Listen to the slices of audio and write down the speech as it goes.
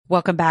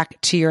Welcome back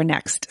to your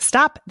next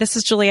stop. This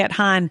is Juliette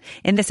Hahn.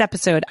 In this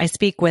episode, I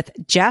speak with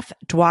Jeff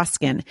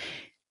Dwoskin.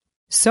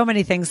 So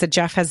many things that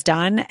Jeff has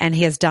done, and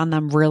he has done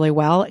them really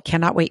well.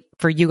 Cannot wait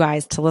for you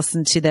guys to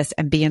listen to this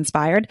and be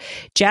inspired.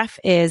 Jeff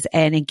is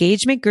an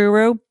engagement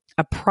guru,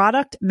 a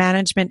product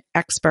management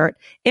expert,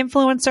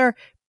 influencer,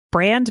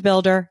 brand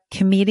builder,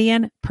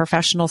 comedian,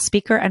 professional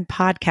speaker, and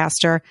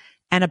podcaster,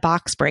 and a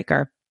box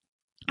breaker.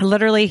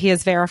 Literally, he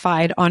is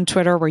verified on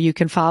Twitter, where you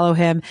can follow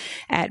him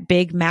at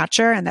Big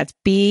Matcher, and that's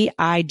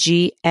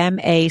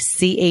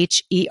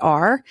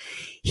BIGMACHER.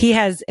 He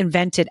has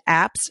invented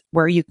apps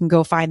where you can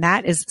go find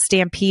that is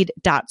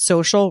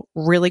stampede.social.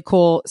 Really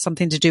cool,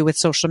 something to do with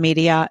social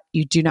media.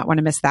 You do not want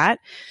to miss that.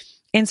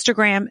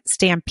 Instagram,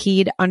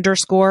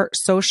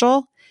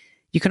 stampede_social.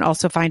 You can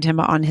also find him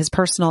on his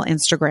personal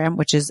Instagram,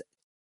 which is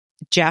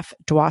Jeff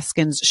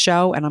Dwoskin's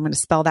show. And I'm going to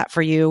spell that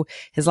for you.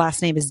 His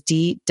last name is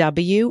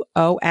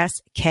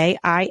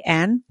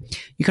DWOSKIN.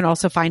 You can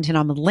also find him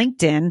on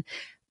LinkedIn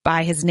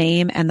by his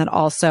name, and then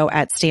also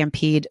at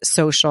Stampede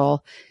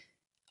Social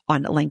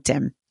on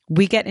LinkedIn.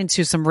 We get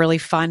into some really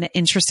fun,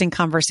 interesting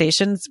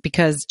conversations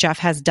because Jeff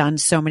has done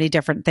so many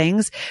different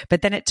things,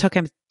 but then it took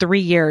him 3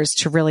 years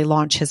to really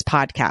launch his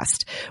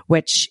podcast,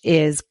 which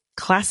is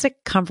Classic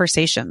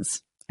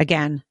Conversations.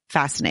 Again,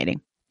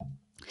 fascinating.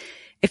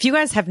 If you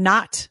guys have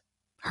not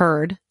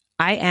heard,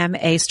 I am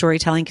a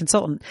storytelling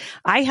consultant.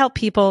 I help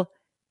people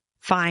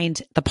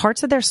find the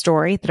parts of their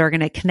story that are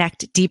going to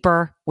connect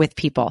deeper with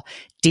people,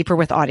 deeper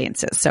with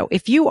audiences. So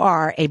if you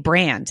are a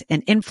brand,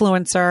 an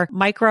influencer,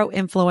 micro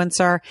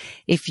influencer,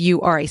 if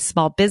you are a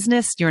small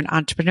business, you're an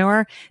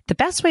entrepreneur, the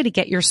best way to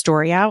get your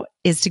story out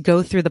is to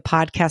go through the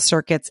podcast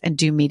circuits and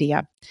do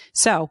media.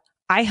 So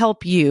I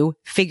help you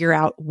figure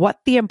out what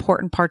the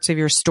important parts of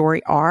your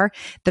story are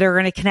that are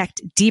going to connect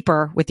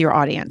deeper with your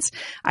audience.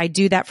 I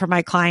do that for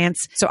my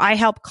clients. So I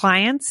help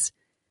clients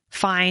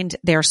find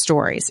their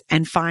stories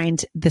and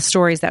find the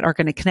stories that are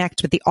going to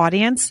connect with the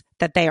audience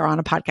that they are on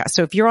a podcast.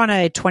 So if you're on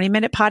a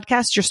 20-minute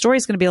podcast, your story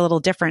is going to be a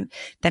little different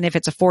than if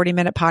it's a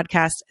 40-minute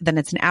podcast, then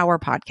it's an hour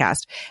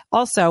podcast.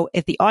 Also,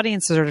 if the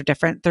audiences are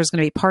different, there's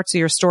going to be parts of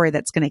your story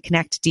that's going to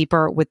connect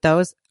deeper with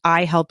those.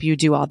 I help you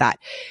do all that.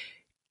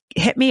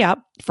 Hit me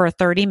up for a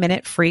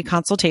 30-minute free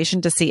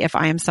consultation to see if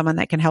I am someone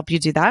that can help you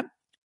do that.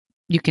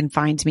 You can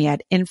find me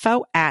at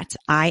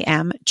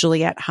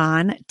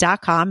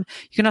info@IamJulietteHahn.com.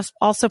 You can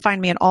also find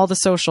me on all the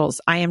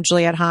socials. I am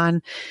Juliette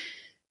Hahn.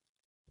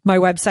 My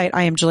website,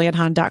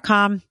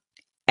 IamJulietteHahn.com.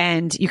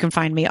 And you can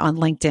find me on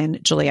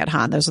LinkedIn, Juliette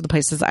Hahn. Those are the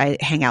places I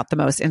hang out the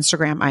most.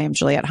 Instagram, I am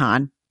Juliette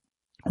Hahn.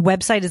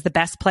 Website is the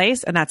best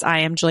place, and that's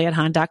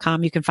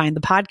IamJulietteHahn.com. You can find the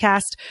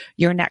podcast,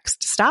 Your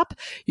Next Stop.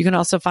 You can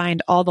also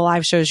find all the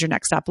live shows, Your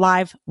Next Stop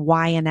Live,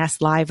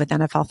 YNS Live with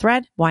NFL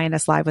Thread,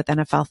 YNS Live with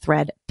NFL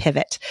Thread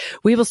Pivot.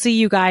 We will see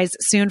you guys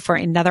soon for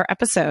another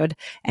episode,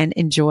 and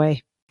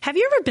enjoy. Have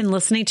you ever been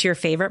listening to your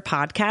favorite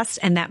podcast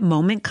and that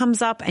moment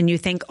comes up and you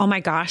think, oh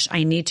my gosh,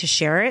 I need to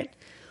share it?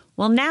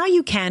 Well, now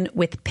you can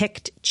with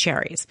Picked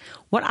Cherries.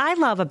 What I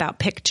love about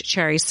Picked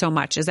Cherries so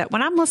much is that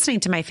when I'm listening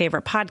to my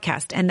favorite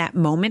podcast and that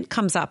moment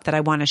comes up that I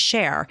want to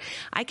share,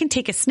 I can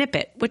take a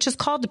snippet, which is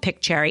called a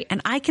Picked Cherry,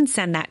 and I can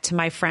send that to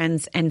my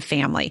friends and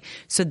family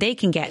so they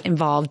can get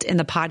involved in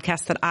the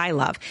podcast that I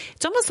love.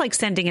 It's almost like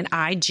sending an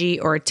IG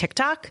or a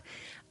TikTok.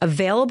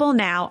 Available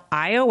now,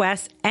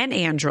 iOS and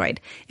Android.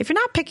 If you're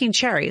not picking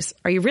cherries,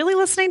 are you really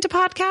listening to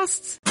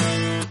podcasts?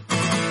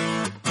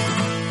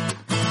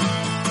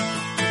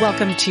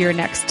 Welcome to Your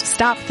Next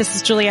Stop. This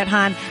is Juliette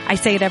Hahn. I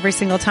say it every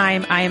single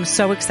time. I am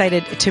so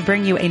excited to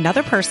bring you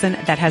another person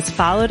that has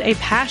followed a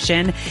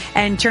passion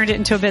and turned it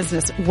into a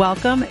business.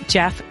 Welcome,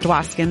 Jeff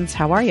Dwoskins.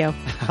 How are you?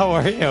 How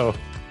are you?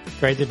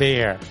 Great to be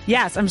here.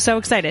 Yes, I'm so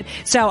excited.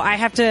 So I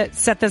have to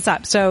set this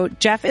up. So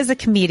Jeff is a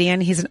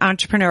comedian. He's an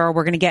entrepreneur.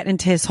 We're going to get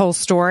into his whole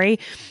story,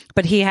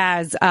 but he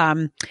has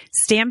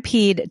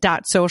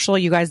stampede.social.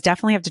 You guys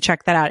definitely have to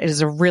check that out. It is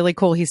a really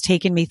cool. He's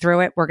taken me through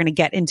it. We're going to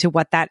get into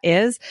what that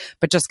is,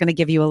 but just going to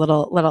give you a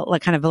little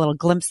kind of a little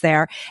glimpse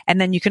there. And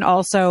then you can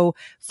also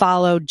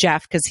follow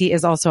Jeff because he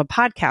is also a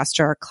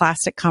podcaster,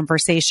 Classic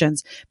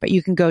Conversations, but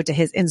you can go to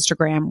his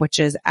Instagram, which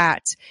is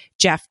at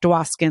Jeff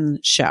Dwoskin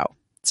Show.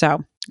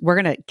 So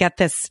we're going to get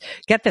this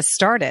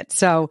started.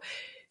 So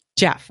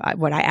Jeff,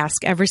 what I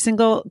ask every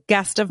single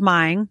guest of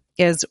mine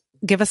is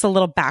give us a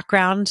little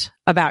background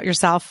about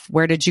yourself.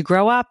 Where did you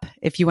grow up?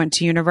 If you went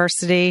to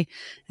university,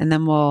 and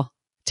then we'll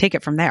take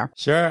it from there.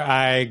 Sure.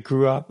 I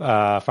grew up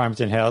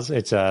Farmington Hills.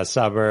 It's a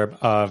suburb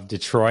of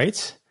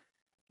Detroit.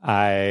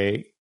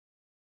 I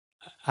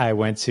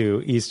went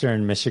to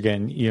Eastern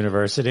Michigan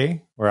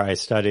University where I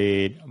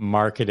studied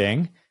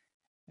marketing,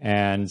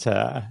 and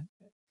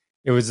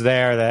it was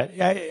there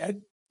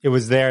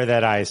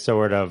that I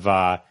sort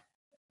of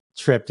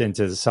tripped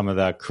into some of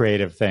the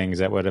creative things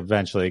that would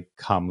eventually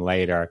come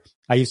later.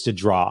 I used to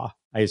draw.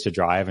 I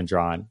haven't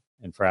drawn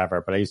in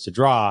forever, but I used to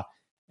draw.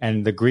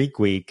 And the Greek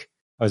Week,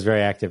 I was very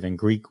active in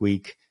Greek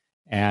Week,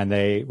 and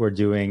they were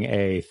doing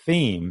a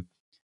theme.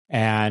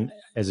 And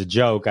as a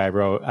joke,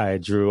 I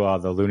drew all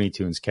the Looney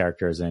Tunes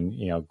characters, and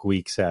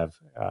Greeks have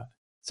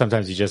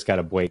sometimes you just got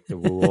to break the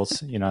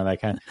rules, you know,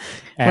 that kind of,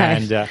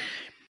 Right.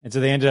 and so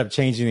they ended up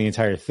changing the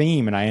entire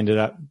theme, and I ended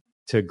up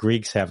to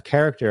Greeks have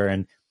character,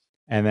 and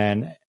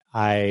then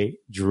I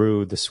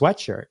drew the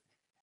sweatshirt.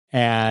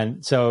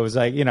 And so it was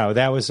like, you know,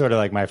 that was sort of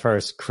like my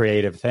first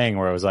creative thing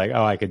where it was like,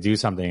 oh, I could do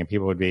something and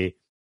people would be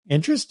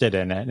interested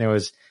in it. And it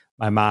was,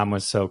 my mom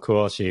was so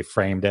cool. She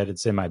framed it.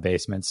 It's in my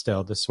basement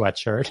still, the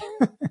sweatshirt.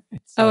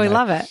 Oh, I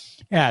love it.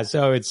 Yeah.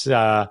 So it's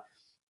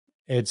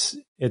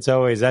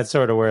always, that's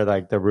sort of where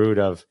like the root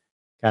of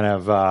kind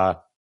of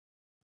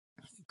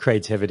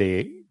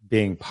creativity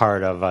being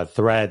part of a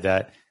thread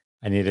that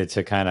I needed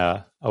to kind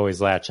of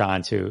always latch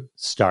on to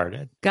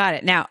started. Got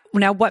it. Now,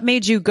 what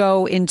made you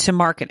go into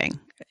marketing?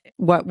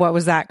 What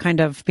was that kind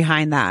of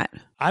behind that?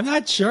 I'm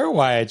not sure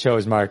why I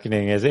chose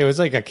marketing. It was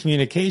like a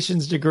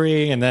communications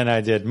degree, and then I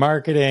did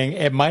marketing.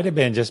 It might have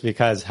been just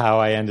because how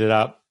I ended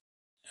up,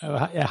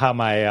 how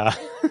my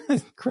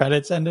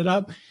credits ended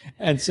up.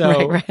 And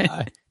so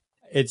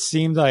it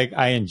seemed like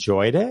I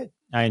enjoyed it.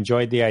 I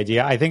enjoyed the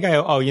idea. I think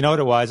you know what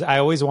it was? I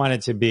always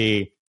wanted to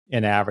be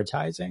in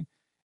advertising.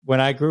 When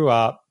I grew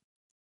up,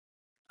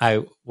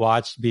 I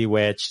watched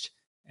Bewitched,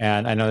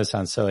 and I know this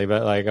sounds silly,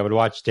 but like I would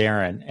watch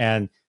Darren,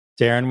 and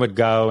Darren would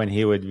go and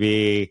he would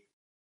be,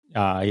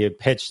 he would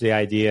pitch the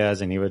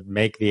ideas and he would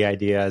make the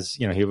ideas.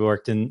 You know, he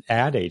worked in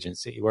ad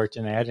agency.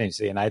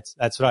 And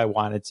that's what I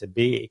wanted to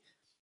be.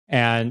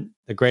 And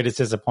the greatest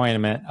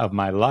disappointment of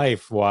my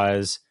life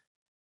was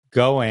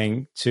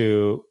going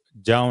to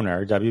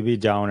WB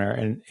Donor,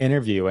 and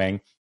interviewing.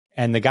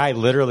 And the guy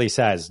literally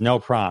says, no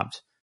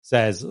prompt,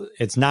 says,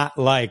 it's not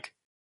like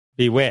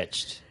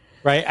Bewitched.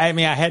 Right. I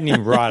mean, I hadn't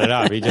even brought it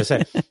up. He just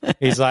said,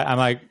 I'm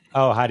like,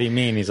 oh, how do you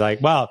mean? He's like,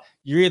 well,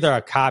 you're either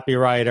a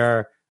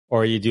copywriter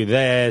or you do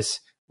this,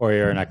 or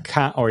you're an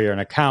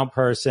account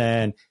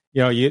person.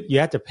 You know, you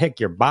have to pick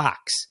your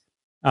box.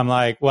 I'm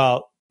like,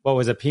 well, what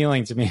was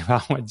appealing to me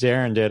about what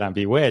Darren did on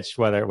Bewitched,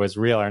 whether it was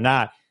real or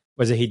not,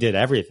 was that he did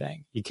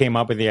everything. He came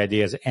up with the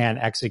ideas and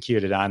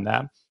executed on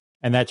them.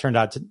 And that turned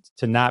out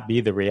to not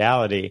be the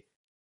reality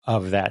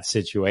of that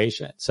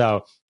situation.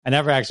 So I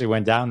never actually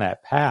went down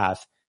that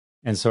path,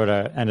 and sort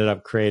of ended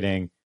up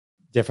creating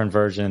different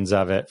versions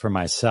of it for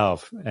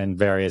myself in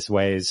various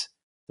ways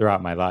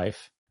throughout my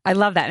life. I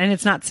love that. And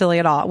it's not silly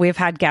at all. We've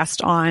had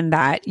guests on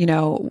that, you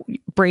know,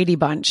 Brady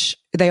Bunch.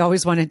 They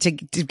always wanted to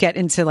get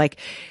into like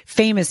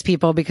famous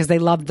people because they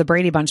loved the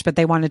Brady Bunch, but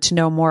they wanted to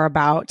know more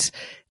about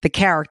the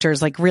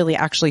characters, like really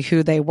actually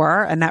who they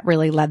were. And that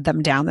really led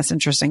them down this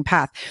interesting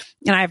path.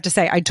 And I have to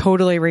say, I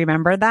totally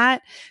remember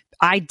that.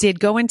 I did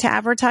go into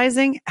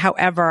advertising.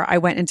 However, I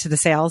went into the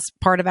sales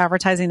part of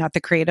advertising, not the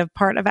creative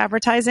part of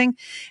advertising.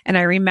 And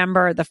I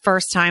remember the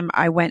first time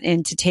I went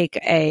in to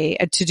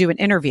to do an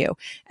interview.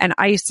 And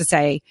I used to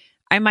say,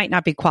 I might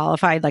not be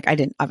qualified. Like I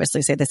didn't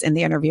obviously say this in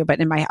the interview, but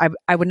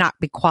I would not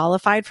be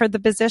qualified for the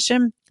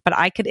position, but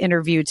I could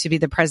interview to be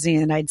the president of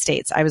the United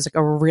States. I was like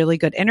a really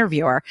good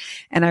interviewer.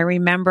 And I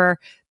remember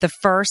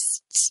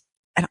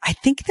and I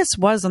think this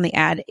was on the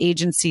ad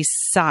agency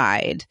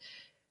side.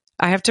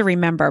 I have to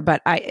remember,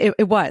 but I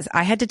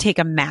had to take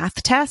a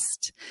math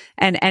test,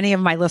 and any of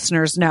my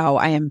listeners know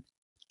I am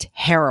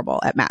terrible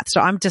at math.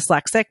 So I'm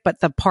dyslexic, but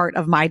the part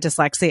of my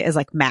dyslexia is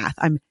like math.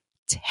 I'm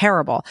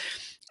terrible.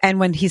 And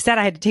when he said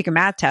I had to take a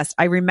math test,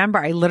 I remember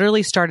I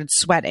literally started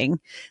sweating.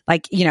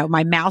 Like, you know,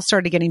 my mouth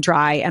started getting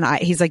dry, and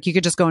he's like, you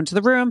could just go into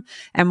the room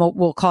and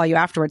we'll call you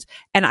afterwards.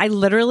 And I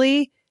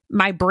literally,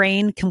 my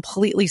brain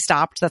completely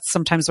stopped. That's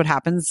sometimes what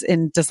happens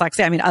in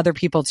dyslexia. I mean, other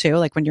people too,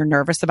 like when you're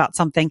nervous about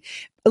something,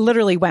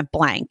 literally went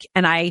blank.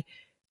 And I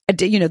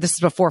did, you know, this is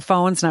before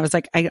phones, and I was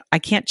like, I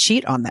can't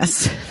cheat on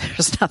this.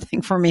 There's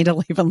nothing for me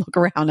to even look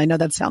around. I know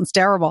that sounds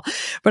terrible,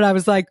 but I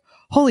was like,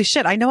 holy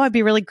shit, I know I'd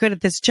be really good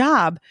at this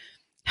job.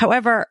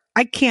 However,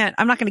 I'm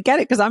not going to get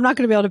it because I'm not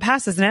going to be able to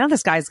pass this. And now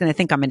this guy is going to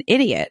think I'm an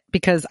idiot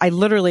because I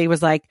literally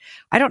was like,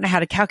 I don't know how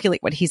to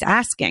calculate what he's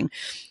asking.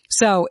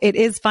 So it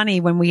is funny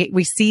when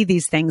we see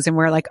these things and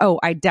we're like, oh,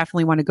 I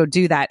definitely want to go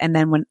do that. And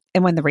then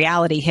when the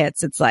reality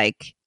hits, it's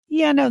like,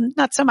 yeah, no,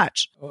 not so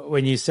much.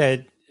 When you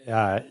said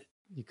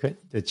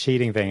the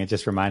cheating thing, it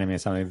just reminded me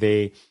of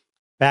something.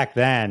 Back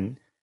then,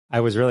 I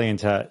was really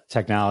into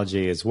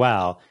technology as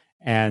well.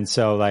 And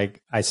so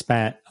like I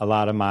spent a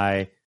lot of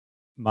my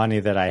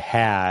money that I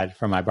had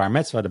from my bar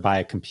mitzvah to buy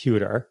a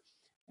computer,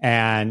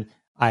 and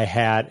I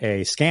had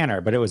a scanner,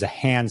 but it was a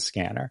hand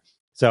scanner.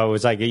 So it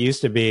was like, it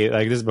used to be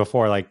like, this is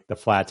before like the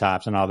flat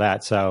tops and all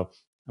that. So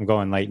I'm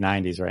going late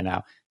 90s right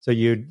now. So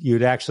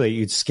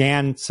you'd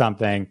scan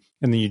something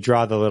and then you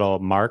draw the little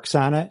marks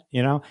on it,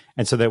 you know?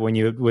 And so that when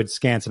you would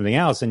scan something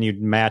else and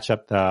you'd match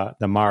up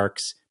the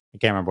marks, I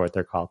can't remember what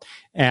they're called.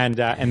 And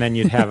then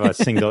you'd have a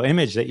single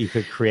image that you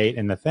could create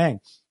in the thing.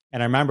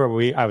 And I remember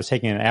I was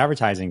taking an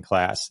advertising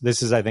class.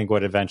 This is, I think,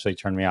 what eventually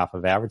turned me off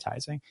of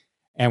advertising.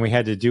 And we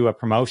had to do a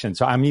promotion.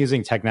 So I'm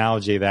using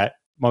technology that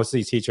most of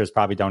these teachers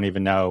probably don't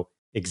even know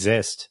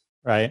exist,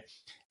 right?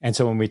 And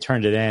so when we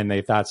turned it in,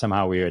 they thought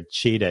somehow we had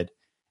cheated.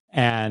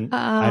 And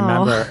I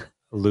remember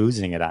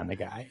losing it on the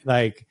guy.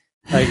 Like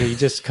he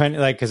just couldn't,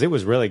 like, because it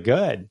was really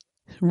good.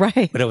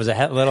 Right. But it was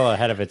little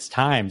ahead of its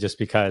time just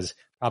because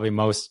probably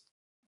most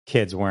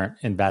kids weren't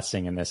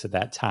investing in this at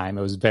that time.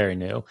 It was very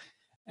new.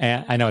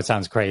 And I know it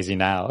sounds crazy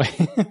now.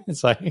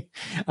 It's like,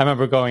 I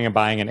remember going and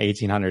buying an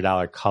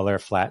 $1,800 color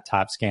flat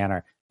top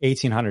scanner,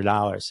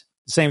 $1,800.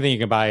 Same thing you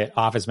can buy at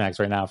Office Max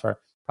right now for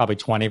probably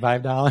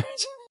 $25.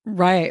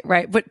 Right,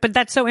 right. But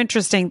that's so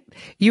interesting.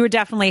 You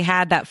definitely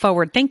had that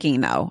forward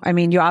thinking though. I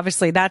mean, you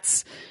obviously very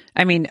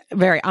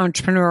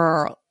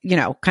entrepreneurial,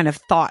 kind of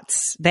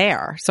thoughts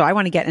there. So I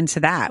want to get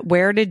into that.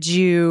 Where did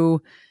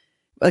you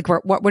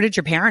what did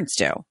your parents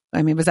do?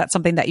 I mean, was that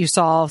something that you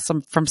saw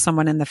from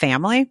someone in the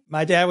family?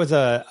 My dad was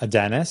a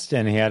dentist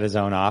and he had his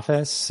own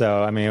office.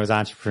 So, I mean, it was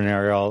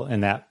entrepreneurial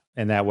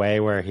in that way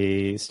where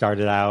he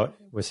started out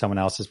with someone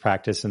else's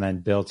practice and then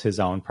built his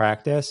own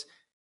practice.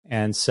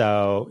 And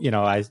so,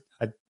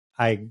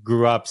 I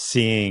grew up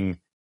seeing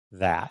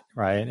that,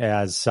 right?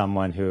 As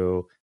someone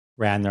who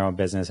ran their own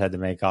business, had to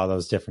make all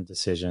those different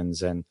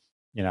decisions. And,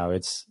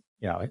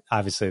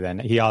 obviously then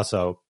he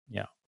also,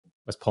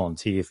 was pulling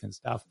teeth and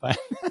stuff, but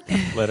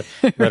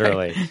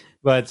literally.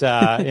 But,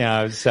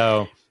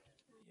 so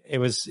it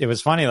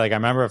was funny. Like I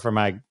remember for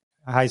my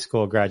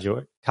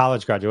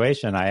college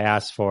graduation, I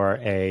asked for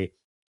a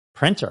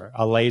printer,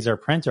 a laser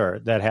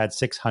printer that had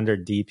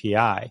 600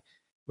 DPI,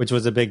 which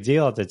was a big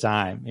deal at the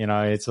time.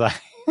 It's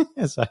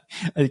like,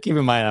 keep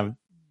in mind,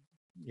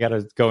 you got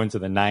to go into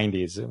the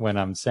 90s when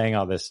I'm saying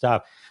all this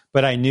stuff.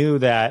 But I knew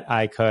that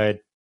I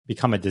could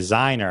become a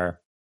designer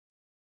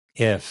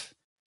if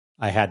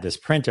I had this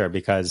printer,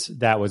 because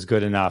that was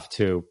good enough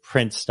to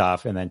print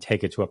stuff and then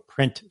take it to a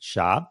print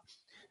shop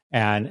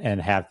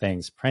and have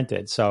things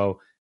printed. So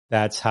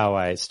that's how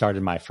I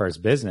started my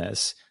first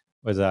business,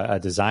 was a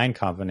design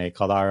company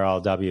called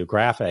RLW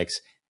Graphics.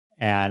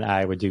 And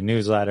I would do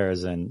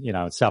newsletters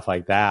and, stuff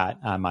like that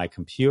on my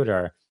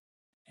computer.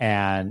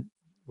 And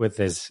with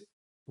this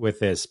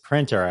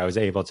printer, I was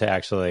able to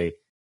actually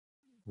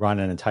run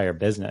an entire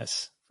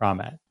business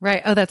from it.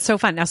 Right. Oh, that's so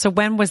fun. Now, so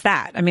when was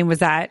that? I mean,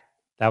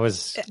 that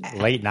was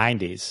late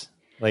 90s.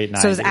 So it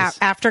was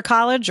after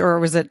college, or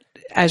was it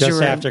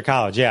just after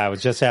college? Yeah, it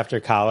was just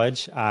after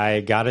college. I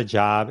got a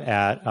job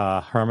at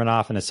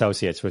Hermanoff and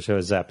Associates, which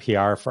was a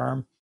PR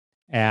firm.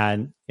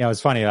 And, it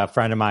was funny. A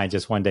friend of mine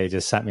just one day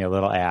just sent me a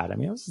little ad. I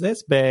mean, it was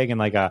this big and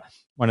like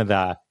one of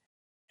the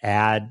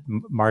ad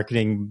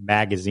marketing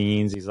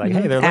magazines. He's like,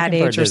 hey, they're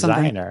looking for a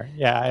designer.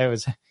 Yeah,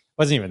 it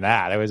wasn't even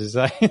that. It was just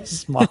like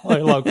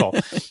smaller local.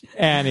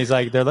 And he's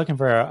like, they're looking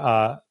for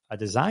a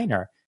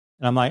designer.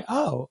 And I'm like,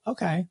 oh,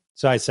 okay.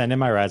 So I send in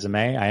my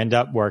resume. I end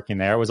up working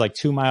there. It was like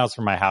 2 miles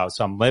from my house.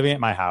 So I'm living at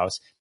my house.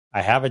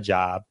 I have a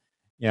job.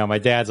 My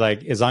dad's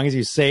like, as long as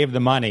you save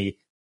the money,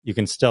 you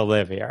can still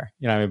live here.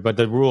 But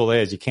the rule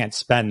is you can't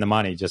spend the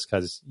money just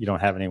because you don't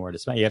have anywhere to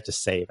spend. You have to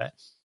save it.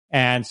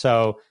 And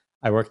so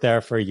I worked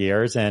there for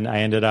years, and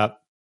I ended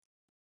up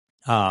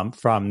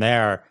from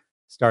there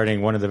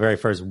starting one of the very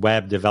first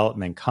web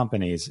development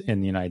companies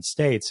in the United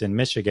States, in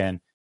Michigan,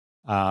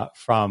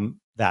 from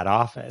that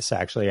office.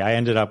 Actually, I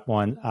ended up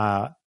on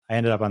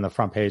the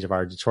front page of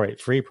our Detroit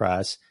Free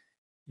Press,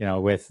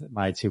 with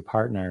my two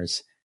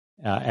partners,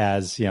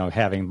 as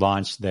having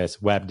launched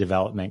this web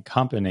development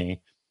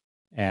company.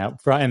 And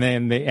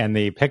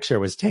the picture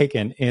was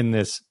taken in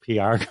this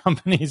PR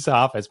company's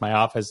office, my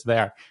office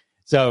there.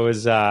 So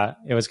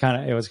it was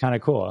kind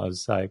of cool. I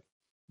was like,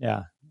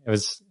 yeah, it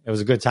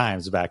was good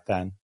times back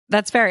then.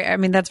 That's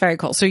very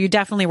cool. So you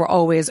definitely were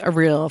always a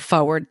real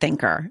forward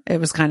thinker. It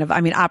was kind of,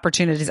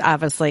 opportunities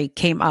obviously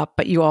came up,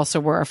 but you also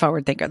were a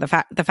forward thinker. The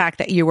fact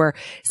that you were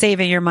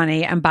saving your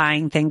money and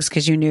buying things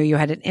because you knew you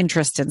had an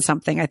interest in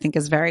something, I think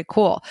is very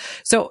cool.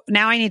 So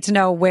now I need to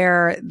know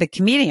where the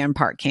comedian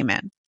part came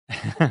in.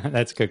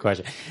 That's a good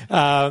question.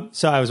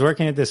 So I was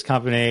working at this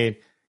company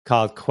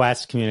called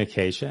Quest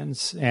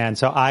Communications. And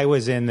so I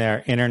was in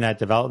their internet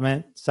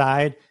development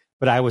side,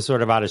 but I was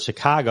sort of out of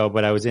Chicago,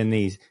 but I was in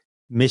the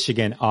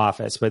Michigan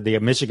office. But the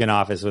Michigan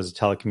office was a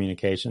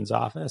telecommunications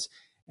office.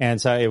 And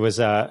so it was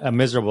a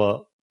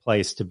miserable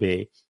place to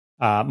be,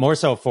 more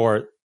so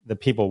for the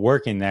people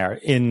working there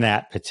in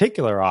that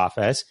particular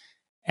office.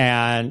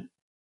 And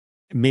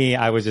me,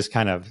 I was just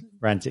kind of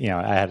renting,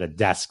 I had a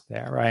desk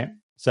there, right?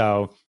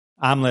 So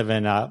I'm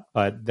living up,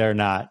 but they're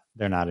not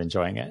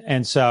enjoying it.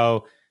 And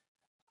so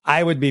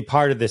I would be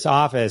part of this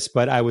office,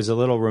 but I was a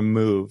little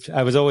removed.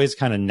 I was always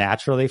kind of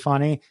naturally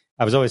funny.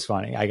 I was always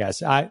funny, I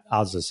guess.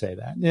 I'll just say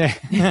that.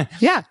 Yeah.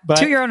 Yeah. But,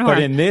 to your own horn.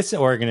 But in this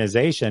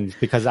organization,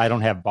 because I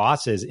don't have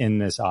bosses in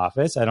this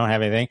office, I don't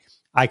have anything.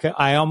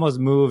 I almost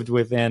moved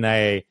within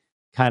a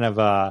kind of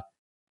a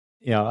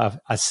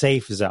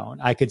safe zone.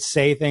 I could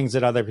say things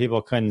that other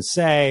people couldn't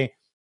say.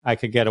 I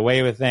could get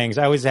away with things.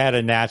 I always had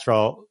a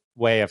natural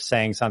way of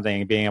saying something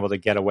and being able to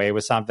get away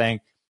with something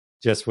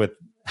just with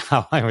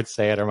how I would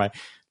say it, or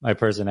my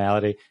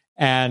personality.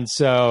 And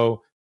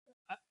so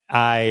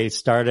I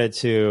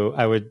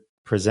would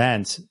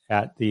present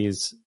at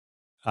these,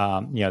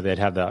 they'd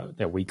have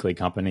their weekly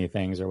company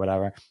things or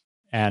whatever.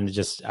 And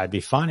I'd be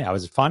funny. I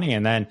was funny.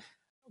 And then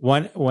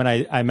when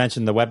I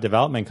mentioned the web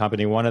development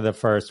company, one of the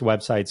first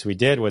websites we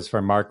did was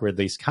for Mark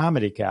Ridley's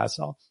Comedy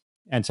Castle.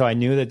 And so I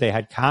knew that they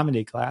had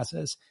comedy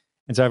classes.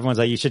 And so everyone's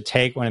like, you should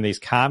take one of these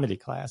comedy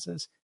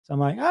classes. So I'm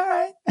like, all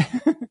right.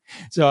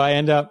 So I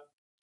end up,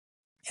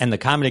 and the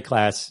comedy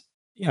class,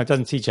 it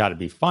doesn't teach you how to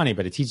be funny,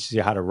 but it teaches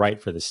you how to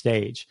write for the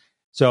stage.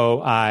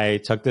 So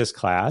I took this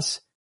class,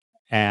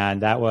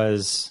 and that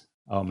was,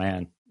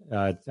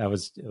 that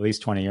was at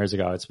least 20 years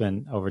ago. It's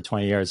been over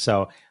 20 years.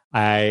 So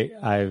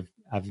I've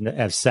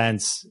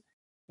since,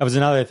 that was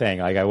another thing.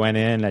 Like I went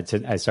in,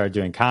 I started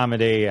doing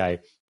comedy. I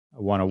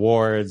won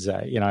awards.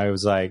 I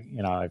was like,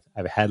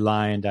 I've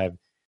headlined.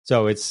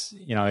 So it's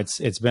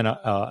been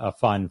a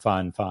fun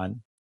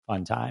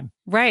time.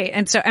 Right.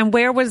 And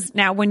where was,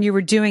 now when you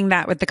were doing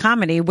that with the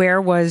comedy,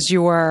 where was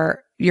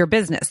your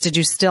business? Did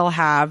you still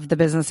have the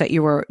business that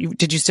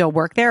did you still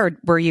work there, or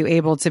were you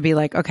able to be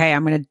like, okay,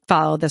 I'm going to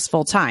follow this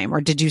full time? Or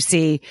did you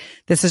see,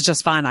 this is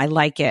just fun, I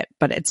like it,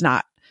 but it's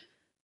not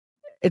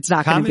going to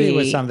be. Comedy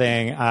was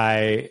something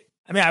I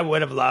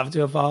would have loved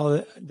to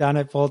have done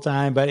it full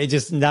time, but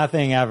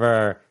nothing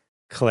ever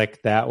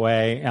clicked that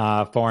way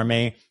for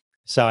me.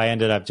 So I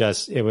ended up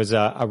it was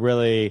a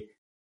really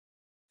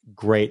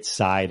great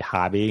side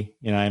hobby.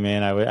 You know what I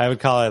mean? I would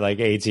call it like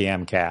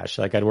ATM cash.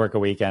 Like I'd work a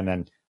weekend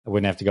and I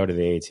wouldn't have to go to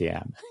the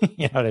ATM.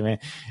 You know what I mean?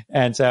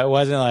 And so it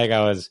wasn't like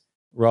I was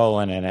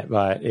rolling in it,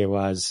 but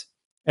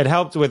it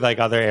helped with like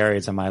other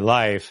areas of my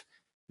life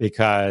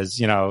because,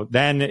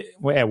 then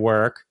at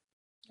work,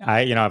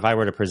 if I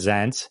were to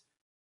present,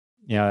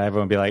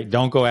 everyone would be like,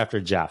 don't go after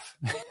Jeff.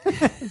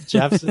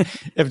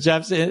 If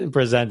Jeff's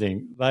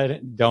presenting,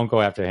 don't go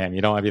after him.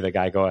 You don't want to be the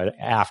guy going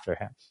after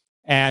him.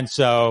 And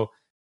so,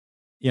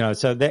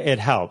 it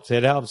helps.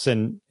 It helps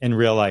in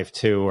real life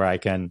too, where I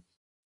can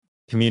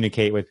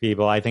communicate with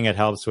people. I think it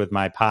helps with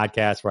my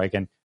podcast where I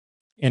can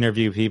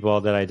interview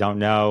people that I don't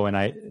know.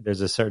 And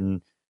there's a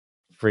certain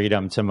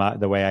freedom to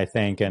the way I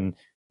think and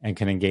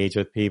can engage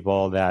with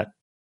people that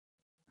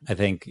I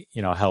think,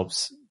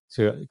 helps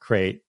to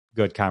create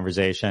good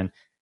conversation.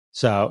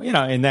 So,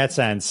 in that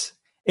sense,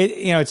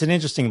 it's an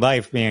interesting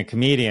life being a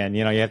comedian.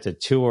 You have to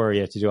tour,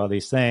 you have to do all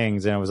these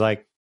things. And it was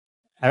like,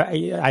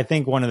 I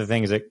think one of the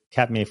things that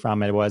kept me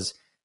from it was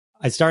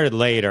I started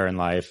later in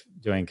life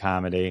doing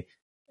comedy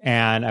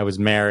and I was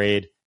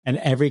married, and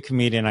every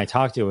comedian I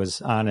talked to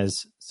was on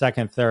his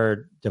second,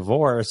 third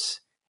divorce.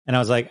 And I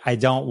was like, I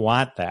don't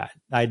want that.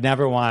 I'd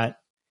never want,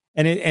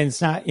 and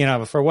it's not,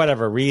 for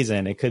whatever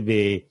reason, it could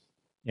be,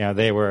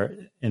 they were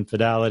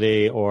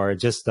infidelity or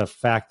just the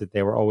fact that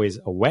they were always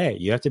away.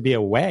 You have to be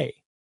away.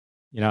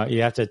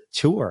 You have to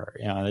tour.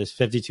 There's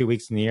 52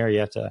 weeks in the year. You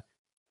have to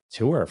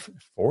tour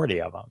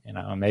 40 of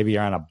them. Maybe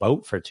you're on a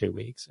boat for 2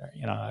 weeks or,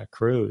 a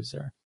cruise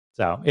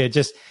so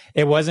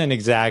it wasn't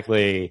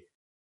exactly,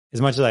 as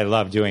much as I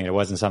love doing it, it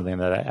wasn't something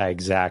that I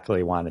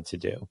exactly wanted to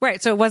do.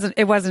 Right. So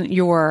it wasn't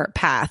your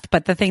path,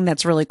 but the thing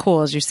that's really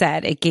cool, as you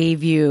said, it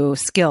gave you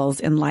skills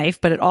in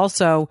life, but it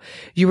also,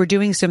 you were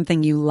doing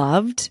something you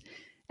loved.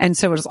 And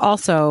so it was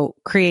also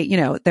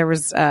there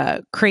was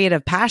a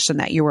creative passion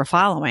that you were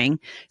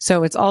following.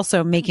 So it's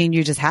also making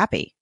you just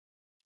happy,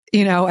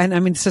 and I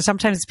mean, so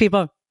sometimes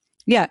people,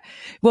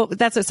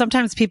 that's what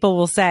sometimes people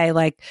will say,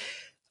 like,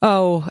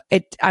 oh,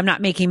 I'm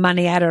not making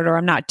money at it, or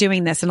I'm not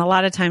doing this. And a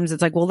lot of times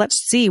it's like, well, let's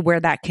see where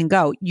that can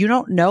go. You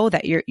don't know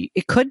that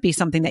it could be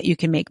something that you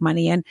can make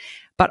money in,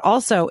 but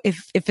also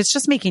if it's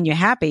just making you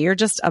happy, you're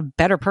just a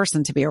better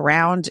person to be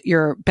around.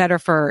 You're better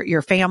for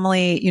your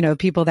family,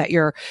 people that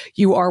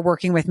you are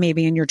working with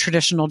maybe in your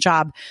traditional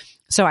job.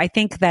 So I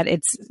think that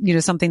it's,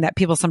 something that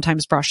people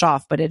sometimes brush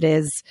off, but it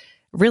is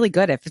really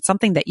good. If it's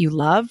something that you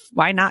love,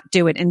 why not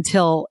do it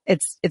until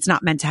it's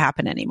not meant to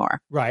happen anymore?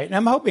 Right. And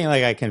I'm hoping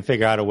like I can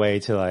figure out a way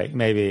to like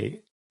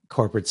maybe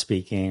corporate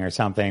speaking or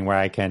something where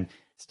I can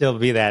still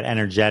be that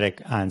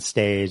energetic on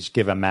stage,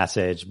 give a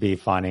message, be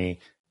funny,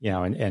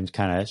 and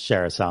kind of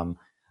share some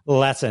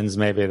lessons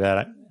maybe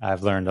that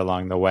I've learned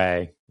along the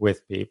way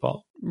with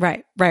people.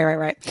 Right.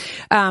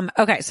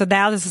 Okay. So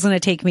now this is going to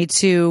take me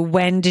to,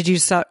 when did you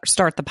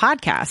start the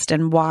podcast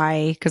and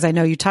why? Because I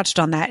know you touched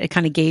on that. It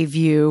kind of gave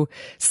you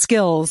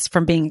skills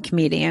from being a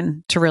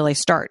comedian to really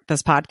start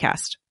this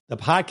podcast. The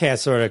podcast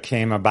sort of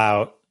came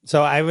about.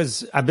 So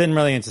I've been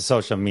really into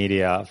social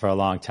media for a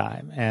long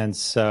time. And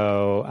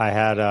so I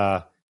had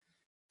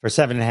for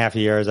 7.5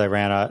 years, I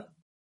ran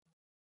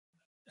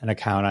an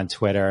account on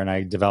Twitter, and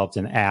I developed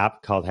an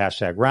app called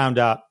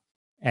 #Roundup,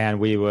 and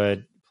we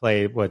would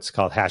play what's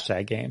called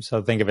hashtag games.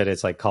 So think of it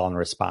as like call and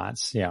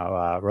response,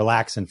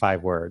 relax in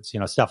 5 words,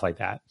 stuff like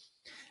that.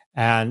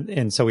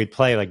 And so we'd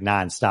play like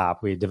nonstop.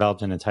 We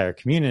developed an entire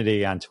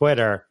community on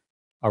Twitter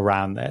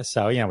around this.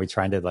 So, we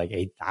trended like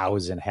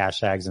 8,000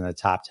 hashtags in the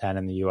top 10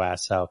 in the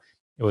US. So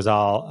it was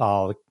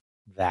all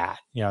that,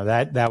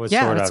 that was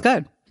sort that's of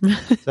good.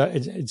 So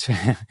it's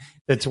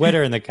the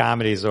Twitter and the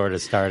comedy sort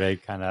of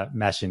started kind of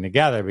meshing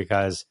together,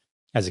 because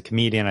as a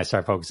comedian, I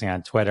started focusing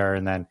on Twitter,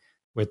 and then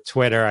with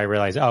Twitter, I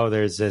realized,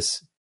 there's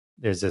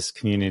this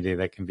community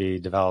that can be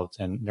developed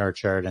and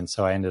nurtured. And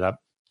so I ended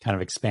up kind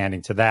of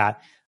expanding to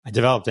that. I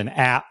developed an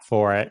app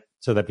for it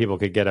so that people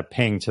could get a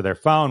ping to their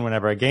phone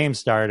whenever a game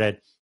started.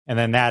 And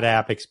then that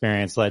app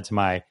experience led to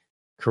my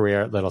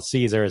career at Little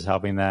Caesars,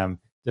 helping them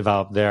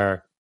develop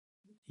their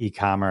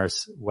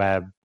e-commerce,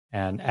 web,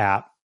 and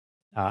app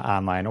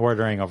online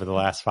ordering over the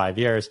last 5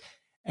 years.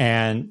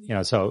 And,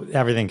 so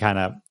everything kind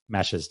of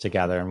meshes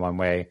together in one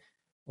way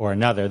or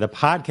another. The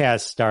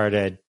podcast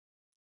started,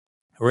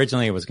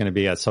 originally it was going to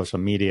be a social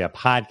media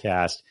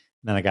podcast.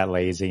 Then I got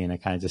lazy and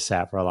it kind of just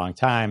sat for a long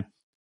time.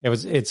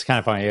 It's kind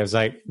of funny. It was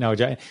like, no,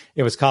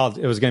 it was going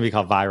to be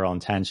called Viral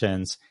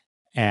Intentions.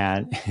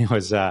 And it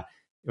was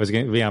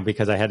going to be,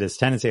 because I had this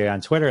tendency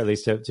on Twitter, at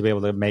least to be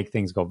able to make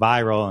things go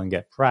viral and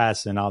get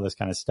press and all this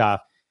kind of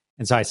stuff.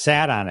 And so I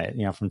sat on it,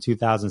 from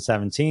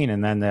 2017,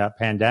 and then the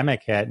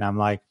pandemic hit, and I'm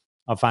like,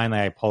 oh, finally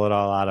I pull it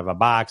all out of a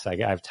box. I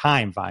have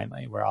time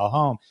finally. We're all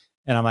home.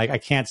 And I'm like, I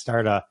can't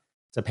start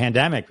it's a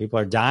pandemic. People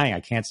are dying.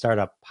 I can't start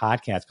a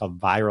podcast called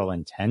Viral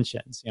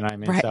Intentions. You know what I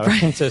mean? Right, so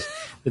right. It's just,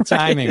 the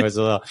timing was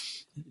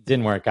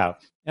didn't work out.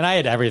 And I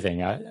had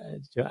everything.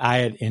 I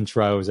had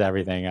intros,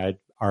 everything. I had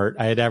art.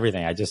 I had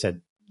everything. I just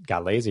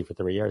got lazy for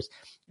 3 years.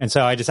 And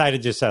so I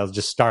decided I'll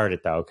just start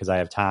it though, because I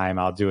have time.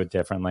 I'll do it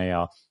differently.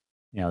 It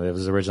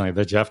was originally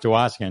the Jeff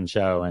Dwoskin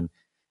show and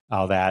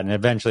all that, and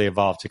eventually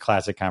evolved to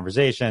Classic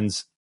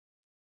Conversations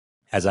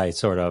as I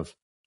sort of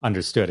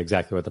understood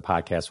exactly what the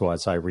podcast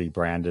was. So I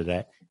rebranded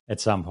it at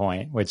some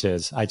point, which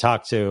is I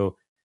talked to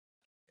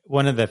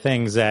one of the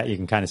things that you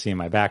can kind of see in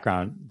my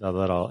background, the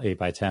little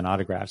 8x10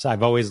 autographs.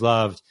 I've always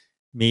loved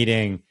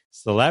meeting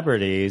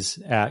celebrities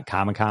at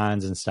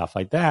Comic-Cons and stuff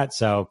like that.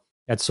 So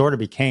that sort of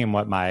became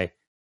what my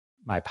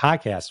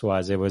podcast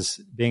was. It was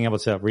being able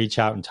to reach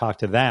out and talk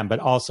to them, but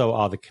also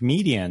all the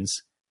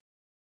comedians.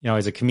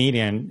 As a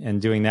comedian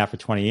and doing that for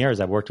 20 years,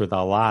 I've worked with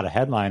a lot of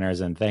headliners,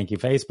 and thank you,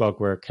 Facebook,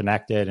 we're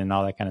connected and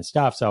all that kind of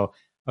stuff. So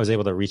I was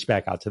able to reach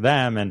back out to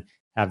them and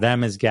have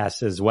them as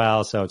guests as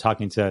well. So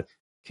talking to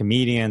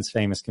comedians,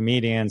 famous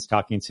comedians,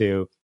 talking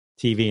to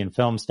TV and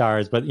film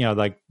stars, but,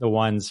 like the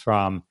ones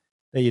from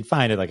that you'd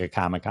find at like a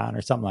Comic-Con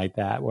or something like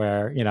that,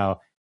 where,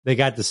 they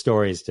got the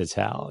stories to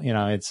tell,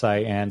 it's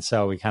like, and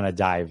so we kind of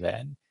dive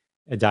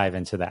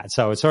into that.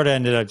 So it sort of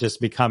ended up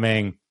just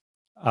becoming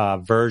a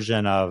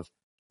version of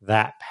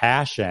that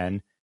passion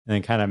and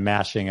then kind of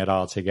mashing it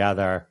all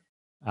together,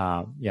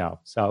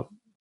 so,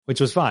 which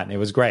was fun. It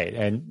was great.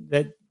 And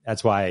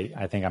that's why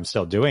I think I'm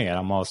still doing it.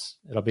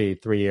 It'll be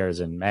 3 years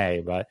in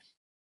May, but,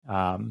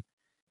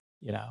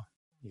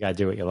 you got to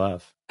do what you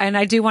love. And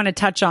I do want to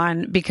touch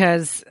on,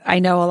 because I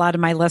know a lot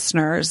of my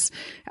listeners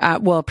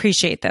will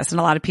appreciate this, and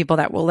a lot of people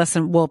that will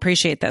listen will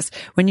appreciate this.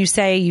 When you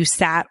say you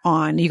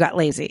got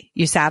lazy,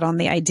 you sat on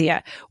the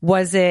idea.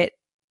 Was it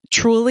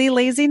truly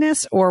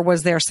laziness, or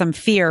was there some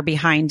fear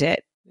behind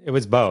it? It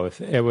was both.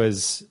 It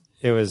was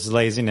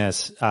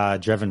laziness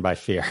driven by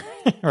fear,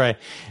 right?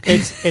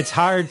 It's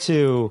hard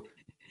to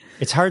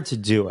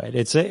do it.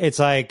 It's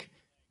like,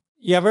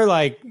 you ever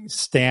like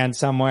stand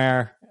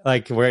somewhere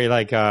like where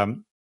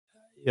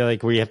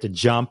where you have to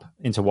jump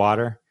into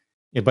water,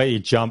 but you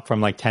jump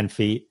from like 10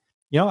 feet.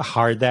 You know how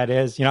hard that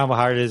is? You know how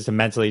hard it is to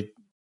mentally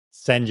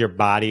send your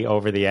body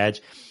over the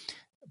edge?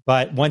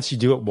 But once you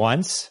do it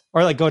once,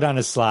 or like go down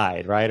a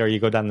slide, right? Or you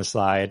go down the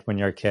slide when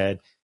you're a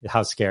kid,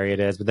 how scary it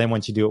is. But then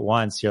once you do it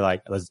once, you're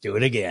like, let's do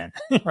it again,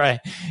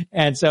 right?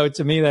 And so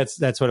to me, that's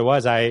what it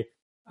was. I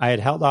had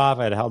held off,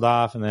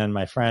 and then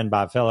my friend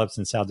Bob Phillips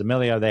and Sal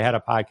D'Amelio, they had a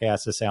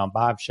podcast, the Sal and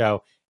Bob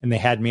Show, and they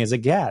had me as a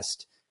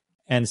guest.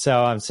 And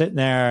so I'm sitting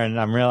there and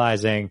I'm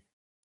realizing,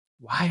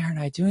 why aren't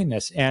I doing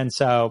this? And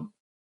so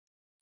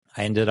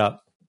I ended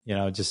up,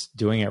 just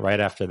doing it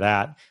right after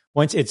that.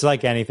 It's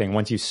like anything,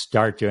 once you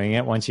start doing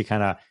it, once you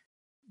kind of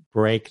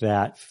break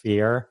that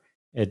fear,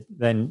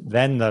 then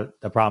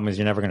the problem is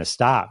you're never going to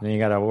stop. And you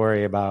got to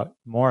worry about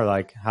more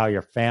like how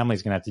your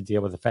family's going to have to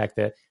deal with the fact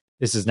that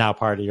this is now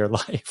part of your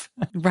life.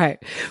 Right.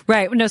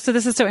 No, so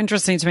this is so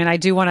interesting to me. And I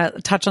do want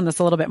to touch on this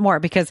a little bit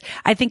more, because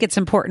I think it's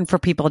important for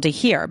people to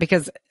hear,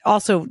 because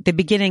also the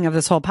beginning of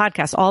this whole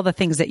podcast, all the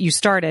things that you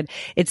started,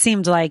 it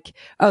seemed like,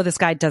 oh, this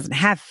guy doesn't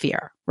have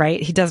fear,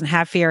 right? He doesn't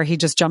have fear. He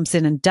just jumps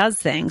in and does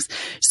things.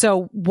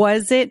 So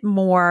was it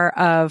more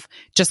of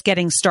just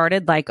getting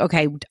started? Like,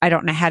 okay, I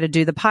don't know how to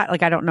do the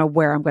I don't know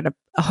where I'm going to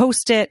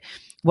host it.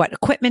 What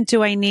equipment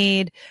do I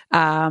need? What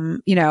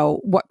am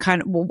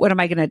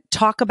I going to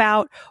talk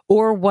about?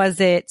 Or was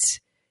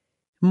it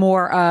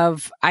more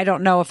of, I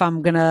don't know if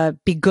I'm going to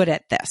be good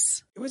at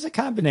this? It was a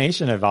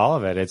combination of all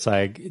of it. It's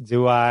like,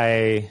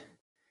 it's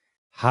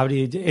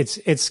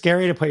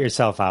scary to put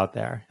yourself out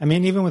there. I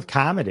mean, even with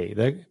comedy,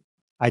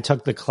 I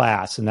took the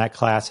class, and that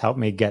class helped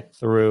me get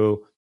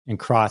through and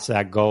cross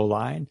that goal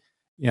line.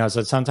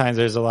 So sometimes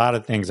there's a lot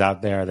of things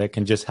out there that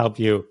can just help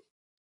you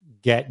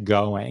get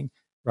going.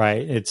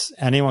 Right.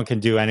 Anyone can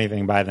do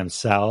anything by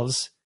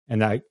themselves.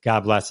 And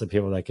God bless the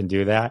people that can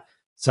do that.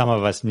 Some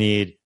of us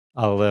need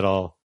a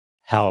little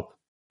help,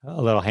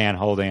 a little hand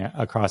holding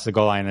across the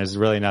goal line. There's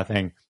really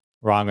nothing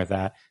wrong with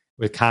that.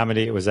 With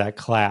comedy, it was that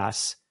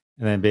class,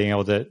 and then being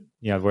able to,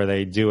 where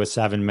they do a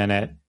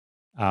 7-minute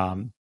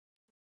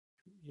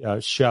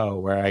show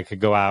where I could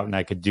go out and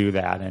I could do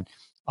that. And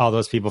all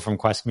those people from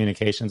Quest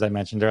Communications I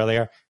mentioned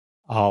earlier,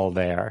 all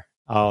there.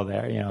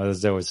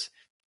 There was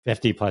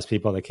 50 plus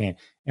people that came.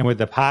 And with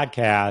the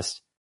podcast,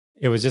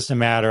 it was just a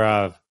matter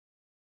of,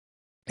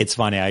 it's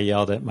funny, I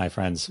yelled at my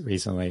friends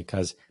recently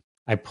because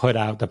I put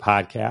out the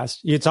podcast.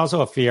 It's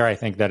also a fear, I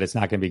think, that it's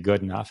not going to be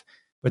good enough.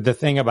 But the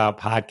thing about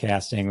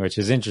podcasting, which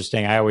is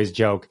interesting, I always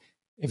joke,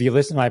 if you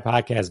listen to my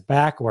podcast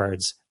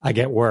backwards, I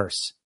get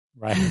worse,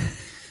 right?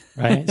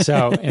 Right.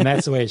 So, and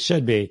that's the way it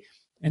should be.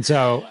 And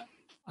so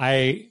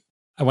when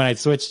I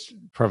switched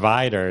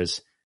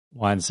providers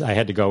once, I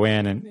had to go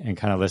in and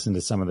kind of listen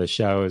to some of the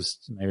shows,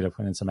 maybe to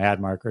put in some ad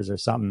markers or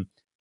something.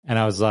 And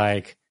I was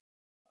like,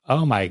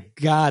 oh my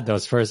God,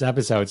 those first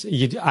episodes,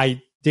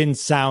 I didn't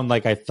sound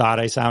like I thought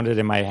I sounded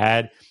in my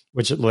head,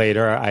 which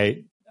later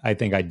I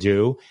think I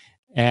do.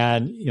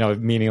 And,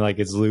 meaning like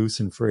it's loose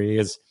and free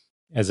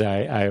as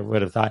I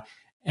would have thought.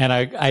 And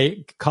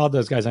I called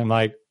those guys. I'm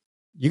like,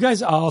 you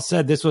guys all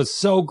said this was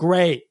so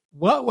great.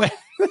 What?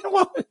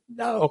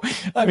 No,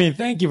 I mean,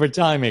 thank you for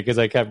telling me, because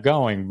I kept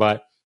going.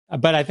 But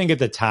I think at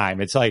the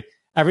time, it's like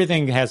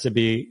everything has to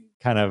be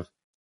kind of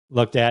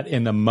looked at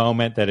in the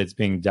moment that it's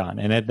being done.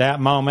 And at that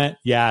moment,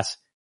 yes,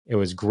 it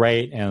was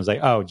great. And it was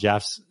like, oh,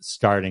 Jeff's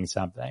starting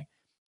something.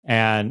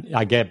 And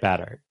I get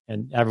better,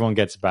 and everyone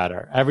gets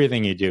better.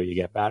 Everything you do, you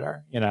get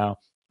better.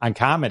 On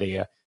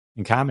comedy,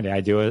 in comedy,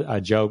 I do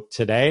a joke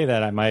today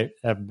that I might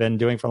have been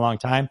doing for a long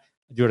time.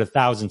 I do it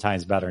 1,000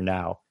 times better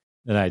now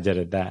than I did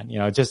it then.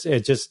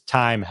 It just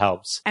time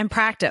helps. And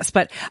practice.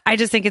 But I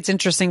just think it's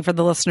interesting for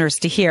the listeners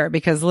to hear,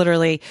 because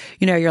literally,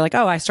 you're like,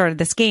 oh, I started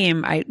this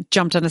game. I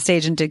jumped on a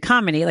stage and did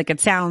comedy. Like, it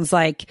sounds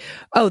like,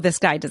 oh, this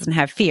guy doesn't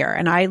have fear.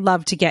 And I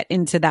love to get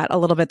into that a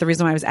little bit. The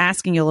reason why I was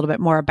asking you a little bit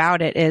more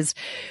about it is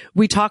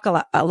we talk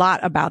a lot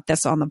about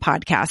this on the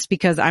podcast,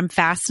 because I'm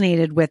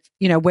fascinated with,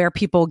 where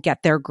people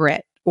get their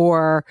grit,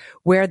 or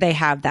where they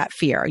have that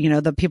fear,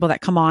 the people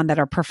that come on that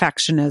are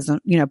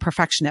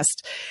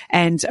perfectionist.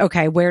 And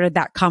okay, where did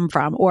that come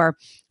from? Or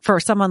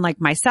for someone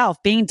like myself,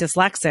 being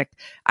dyslexic,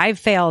 I've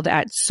failed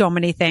at so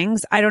many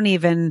things. I don't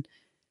even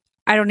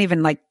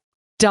like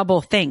double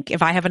think.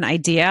 If I have an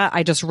idea,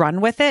 I just run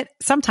with it.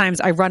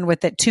 Sometimes I run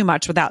with it too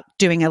much without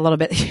doing a little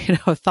bit,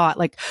 thought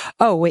like,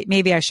 oh, wait,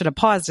 maybe I should have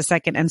paused a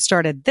second and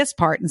started this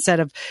part instead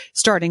of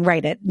starting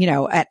right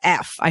at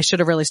F. I should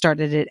have really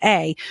started at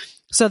A.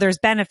 So there's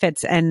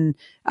benefits and,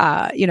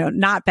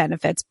 not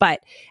benefits, but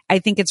I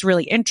think it's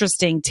really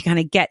interesting to kind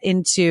of get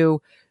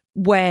into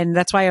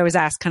that's why I always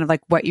ask kind of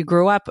like what you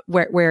grew up,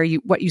 what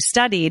you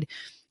studied,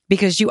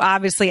 because you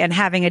obviously, and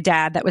having a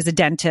dad that was a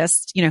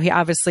dentist, he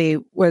obviously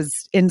was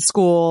in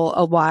school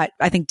a lot.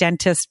 I think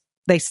dentists,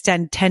 they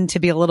tend to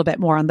be a little bit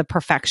more on the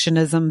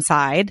perfectionism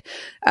side.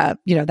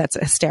 That's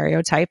a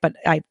stereotype, but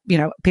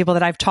people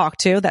that I've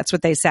talked to, that's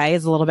what they say,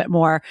 is a little bit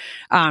more,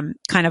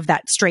 kind of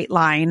that straight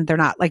line. They're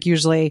not like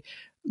usually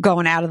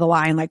going out of the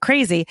line like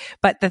crazy,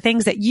 but the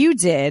things that you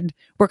did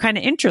were kind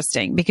of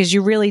interesting, because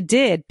you really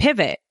did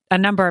pivot a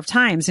number of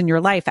times in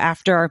your life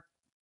after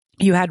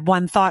you had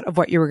one thought of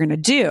what you were going to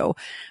do.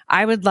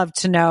 I would love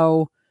to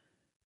know,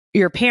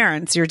 your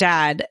parents, your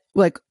dad,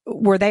 like,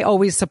 were they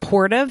always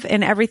supportive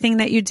in everything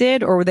that you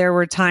did? Or there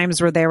were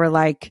times where they were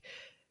like,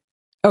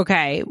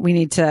 okay, we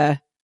need to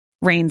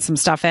rein some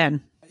stuff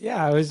in?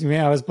 Yeah, I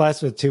was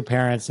blessed with two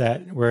parents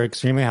that were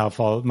extremely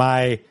helpful.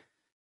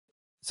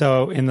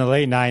 So in the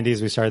late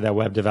 90s, we started that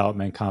web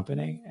development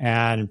company,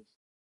 and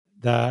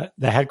the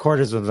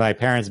headquarters was my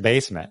parents'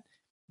 basement.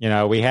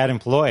 We had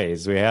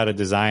employees, we had a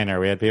designer,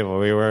 we had people,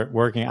 we were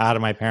working out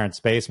of my parents'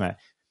 basement.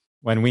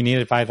 When we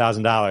needed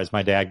 $5,000,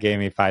 my dad gave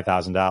me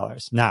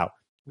 $5,000. Now,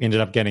 we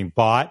ended up getting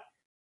bought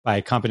by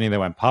a company that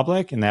went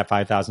public, and that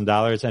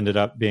 $5,000 ended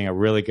up being a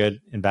really good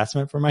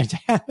investment for my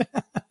dad.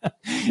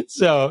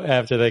 So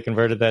after they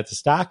converted that to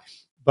stock,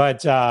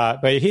 but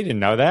he didn't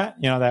know that.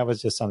 That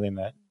was just something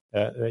that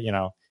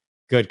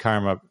good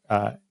karma,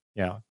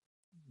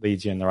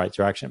 leads you in the right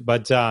direction.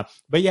 But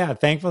yeah,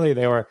 thankfully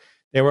they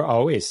were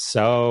always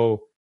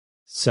so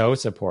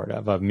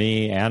supportive of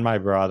me and my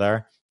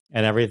brother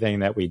and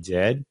everything that we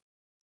did.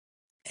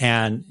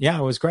 And yeah,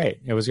 it was great.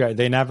 It was great.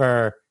 They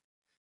never,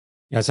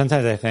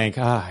 sometimes I think,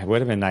 it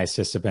would have been nice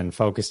just to have been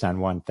focused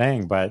on one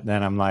thing. But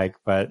then I'm like,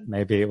 but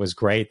maybe it was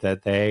great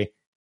that they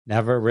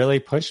never really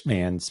pushed me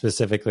in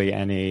specifically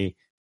any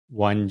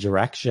one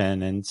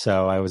direction. And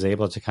so I was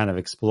able to kind of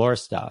explore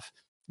stuff.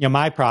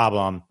 My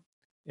problem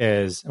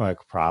is,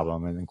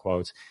 problem in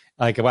quotes,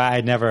 like why I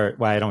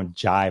don't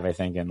jive, I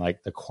think, in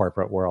like the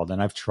corporate world.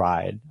 And I've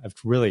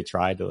really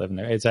tried to live in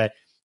there.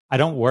 I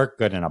don't work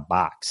good in a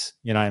box.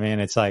 You know what I mean?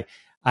 It's like,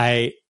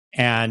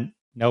 and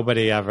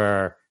nobody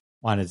ever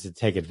wanted to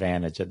take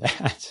advantage of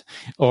that.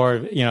 Or,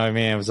 what I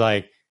mean? It was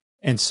like,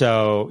 and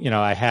so,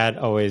 I had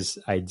always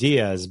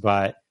ideas,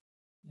 but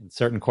in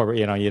certain corporate,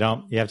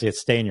 you have to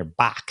stay in your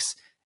box.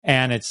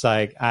 And it's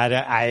like,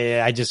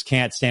 I just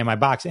can't stay in my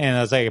box. And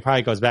I was like, it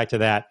probably goes back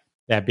to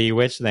that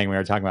Bewitched thing we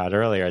were talking about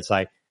earlier. It's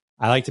like,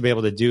 I like to be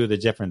able to do the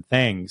different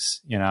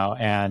things,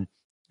 and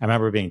I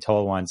remember being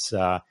told once,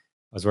 I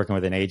was working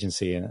with an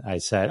agency and I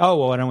said, oh,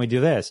 well, why don't we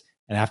do this?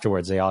 And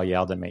afterwards, they all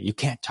yelled at me, "You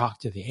can't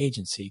talk to the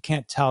agency. You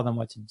can't tell them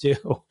what to do."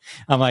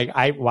 I'm like,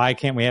 why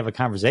can't we have a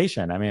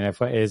conversation? I mean,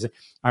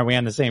 aren't we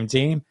on the same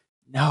team?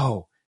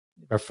 No,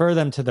 refer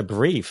them to the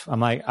brief. I'm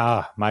like,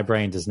 my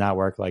brain does not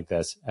work like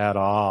this at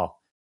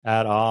all.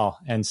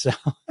 And so,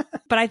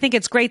 but I think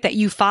it's great that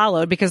you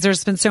followed, because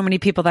there's been so many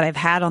people that I've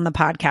had on the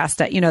podcast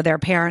that, their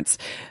parents,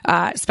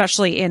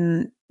 especially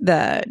in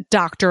the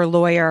doctor,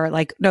 lawyer,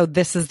 like, no,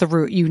 this is the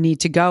route you need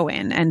to go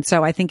in. And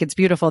so I think it's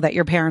beautiful that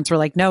your parents were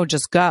like, no,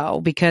 just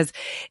go, because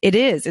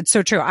it's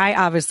so true. I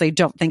obviously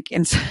don't think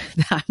I'm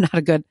not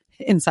a good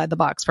inside the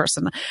box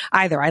person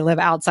either. I live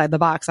outside the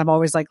box. I'm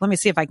always like, let me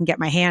see if I can get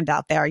my hand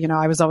out there.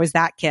 I was always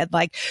that kid.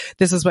 Like,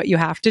 this is what you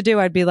have to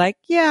do. I'd be like,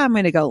 yeah, I'm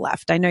going to go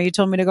left. I know you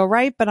told me to go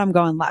right, but I'm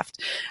going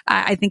left.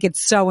 I think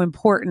it's so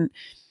important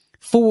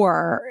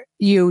for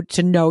you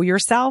to know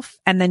yourself,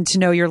 and then to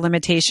know your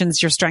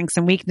limitations, your strengths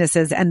and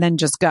weaknesses, and then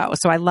just go.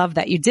 So I love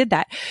that you did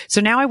that.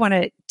 So now I want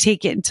to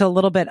take it into a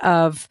little bit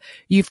of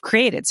you've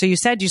created. So you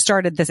said you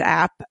started this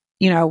app,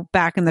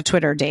 back in the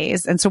Twitter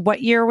days. And so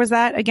what year was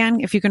that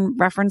again, if you can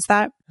reference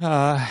that?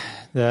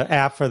 The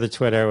app for the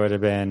Twitter would have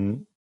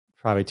been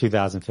probably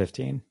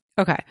 2015.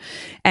 Okay.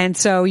 And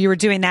so you were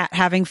doing that,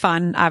 having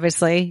fun,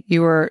 obviously.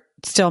 You were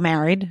still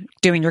married,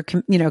 doing your,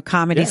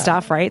 comedy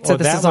stuff, right? So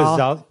this is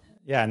all...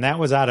 Yeah. And that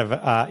was out of,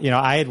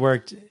 I had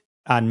worked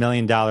on $1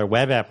 million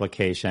web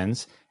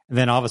applications, and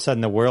then all of a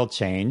sudden the world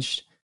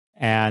changed,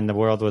 and the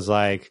world was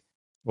like,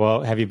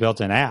 well, have you built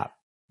an app?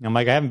 I'm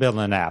like, I haven't built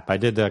an app. I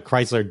did the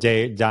Chrysler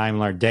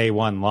Daimler day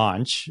one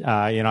launch.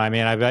 I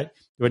bet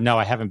you would know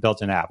I haven't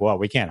built an app. Well,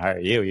 we can't hire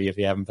you if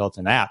you haven't built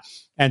an app.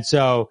 And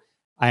so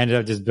I ended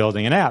up just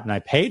building an app, and I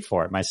paid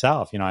for it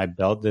myself. I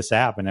built this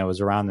app, and it was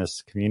around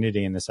this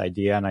community and this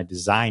idea, and I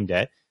designed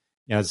it.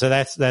 So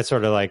that's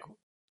sort of like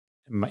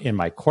in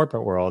my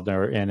corporate world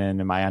and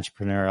in my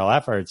entrepreneurial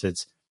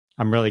efforts.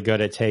 I'm really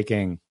good at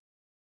taking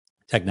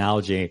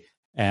technology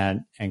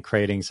and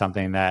creating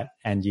something that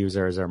end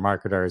users or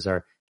marketers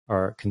or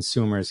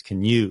consumers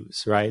can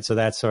use, right? So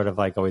that's sort of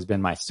like always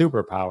been my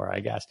superpower, I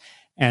guess.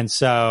 And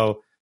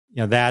so,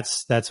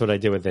 that's what I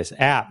did with this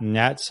app. And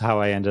that's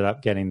how I ended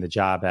up getting the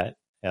job at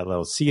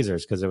Little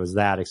Caesars, because it was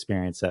that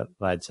experience that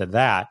led to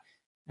that.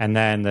 And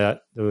then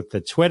with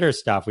the Twitter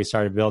stuff, we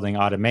started building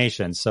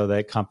automation so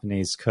that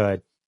companies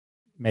could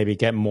maybe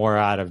get more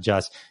out of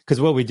just,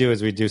 because what we do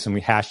is we do some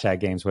hashtag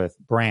games with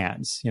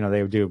brands.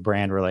 They would do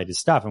brand related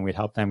stuff, and we'd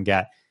help them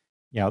get,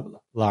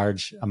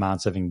 large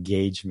amounts of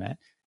engagement.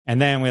 And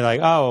then we're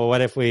like, oh,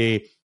 what if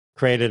we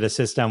created a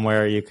system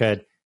where you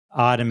could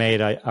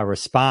automate a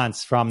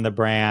response from the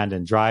brand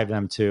and drive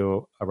them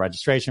to a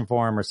registration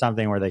form or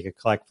something where they could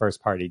collect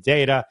first party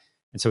data.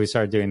 And so we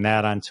started doing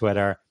that on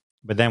Twitter.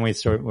 But then we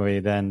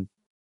then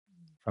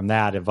from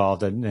that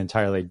evolved an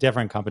entirely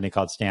different company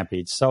called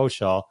Stampede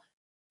Social,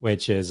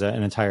 which is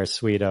an entire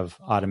suite of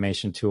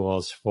automation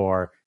tools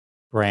for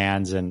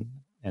brands and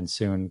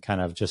soon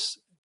kind of just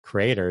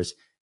creators,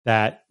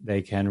 that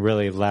they can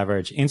really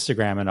leverage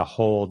Instagram in a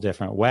whole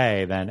different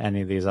way than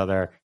any of these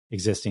other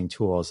existing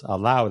tools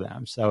allow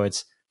them. So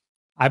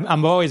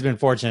I've always been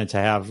fortunate to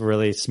have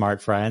really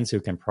smart friends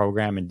who can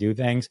program and do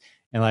things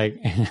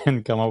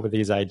and come up with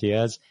these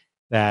ideas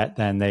that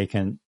then they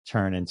can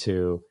turn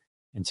into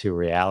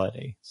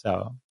reality.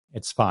 So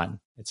it's fun.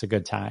 It's a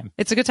good time.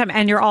 It's a good time.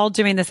 And you're all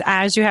doing this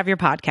as you have your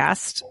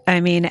podcast.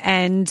 I mean,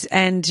 and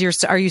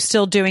are you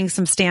still doing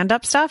some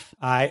stand-up stuff?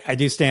 I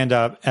do stand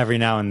up every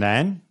now and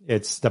then.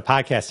 The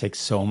podcast takes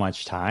so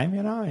much time,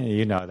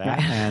 you know that.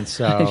 Right. And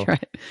so,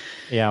 right.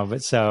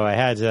 But so I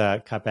had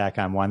to cut back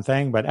on one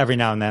thing, but every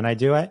now and then I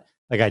do it.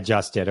 Like I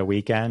just did a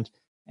weekend,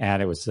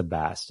 and it was the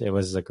best. It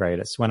was the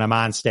greatest. When I'm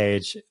on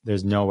stage,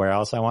 there's nowhere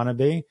else I want to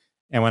be.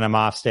 And when I'm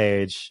off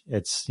stage,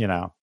 it's,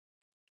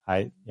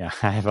 I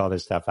have other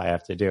stuff I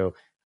have to do,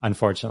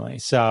 unfortunately.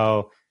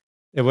 So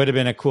it would have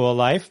been a cool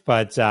life,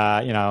 but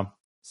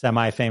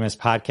semi-famous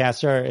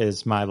podcaster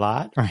is my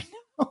lot right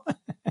now.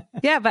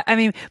 Yeah,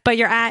 but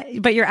you're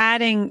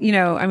adding,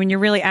 you're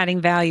really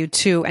adding value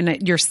too,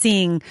 and you're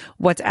seeing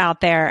what's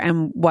out there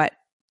and what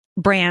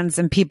brands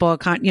and people,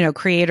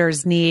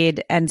 creators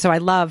need. And so I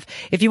love,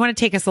 if you want to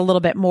take us a little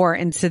bit more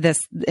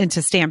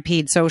into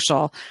Stampede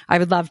Social, I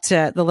would love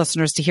the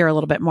listeners to hear a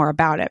little bit more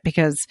about it,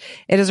 because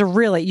it is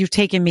you've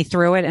taken me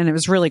through it, and it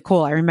was really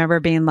cool. I remember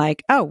being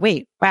like, oh,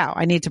 wait, wow,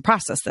 I need to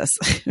process this.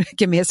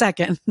 Give me a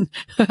second.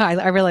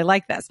 I really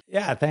like this.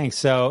 Yeah, thanks.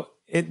 So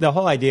the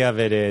whole idea of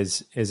it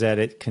is that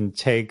it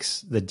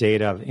takes the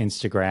data of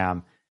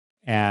Instagram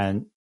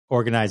and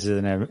organizes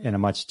it in a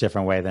much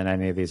different way than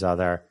any of these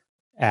other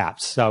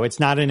apps. So it's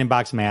not an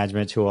inbox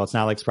management tool. It's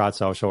not like Sprout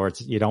Social, where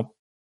you're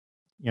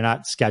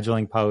not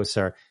scheduling posts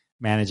or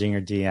managing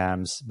your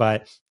DMs.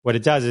 But what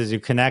it does is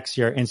it connects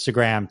your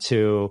Instagram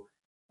to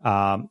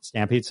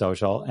Stampede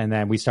Social, and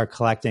then we start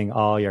collecting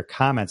all your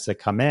comments that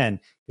come in,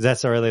 because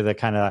that's really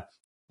the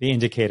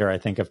indicator, I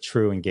think, of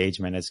true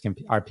engagement.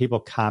 Are people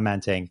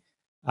commenting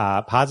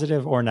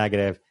positive or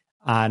negative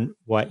on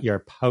what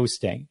you're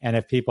posting? And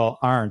if people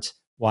aren't,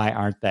 why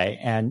aren't they?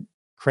 And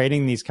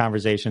creating these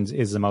conversations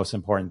is the most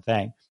important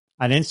thing.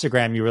 On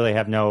Instagram, you really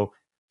have no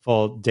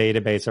full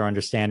database or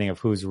understanding of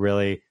who's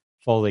really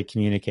fully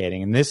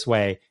communicating. And this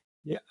way,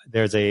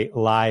 there's a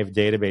live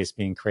database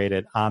being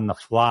created on the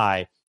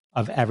fly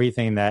of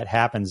everything that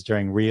happens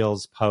during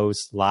reels,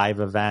 posts, live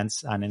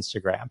events on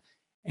Instagram.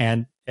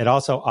 And it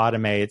also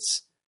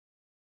automates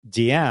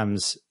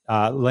DMs,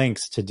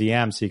 links to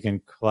DMs, so you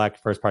can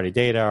collect first-party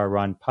data or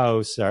run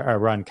posts or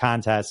run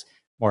contests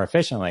more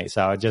efficiently.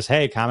 So just,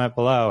 hey, comment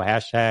below,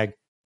 hashtag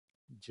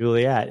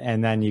Juliet,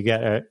 and then you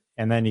get a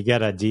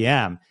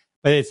DM.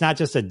 But it's not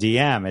just a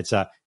DM; it's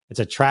a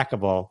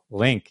trackable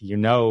link. You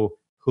know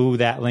who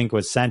that link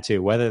was sent to,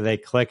 whether they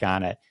click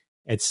on it.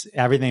 It's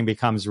everything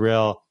becomes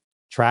real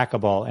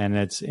trackable, and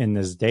it's in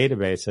this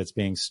database that's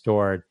being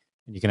stored.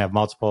 And you can have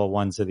multiple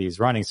ones of these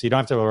running, so you don't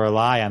have to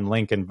rely on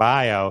link in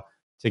bio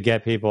to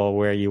get people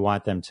where you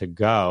want them to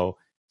go.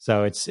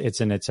 So it's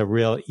a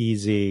real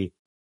easy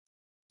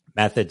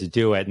method to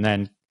do it. And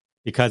then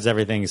because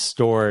everything is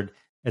stored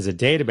as a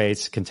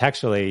database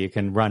contextually, you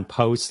can run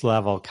post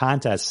level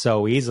contests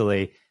so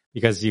easily,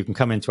 because you can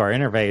come into our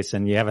interface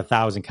and you have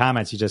 1,000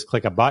 comments. You just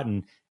click a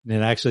button and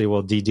it actually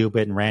will dedupe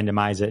it and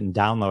randomize it and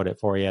download it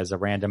for you as a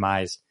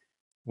randomized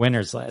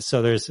winners list.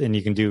 So and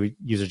you can do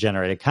user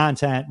generated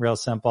content, real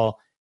simple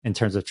in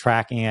terms of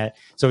tracking it.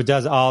 So it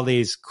does all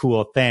these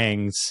cool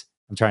things.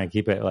 I'm trying to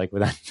keep it like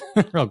with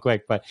that real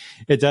quick, but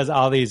it does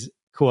all these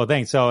cool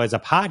things. So as a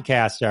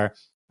podcaster,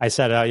 I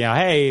said,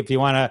 hey, if you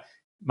want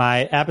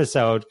my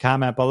episode,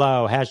 comment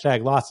below,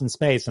 hashtag lost in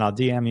space, and I'll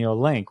DM you a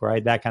link,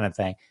 right? That kind of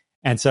thing.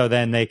 And so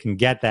then they can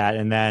get that.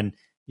 And then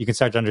you can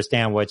start to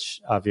understand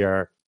which of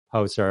your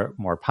posts are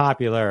more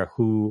popular,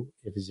 who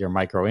is your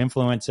micro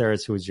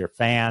influencers, who's your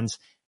fans,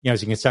 so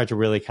you can start to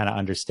really kind of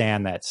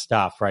understand that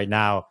stuff. Right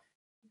now,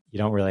 you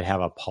don't really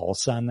have a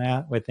pulse on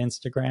that with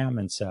Instagram.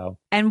 And so.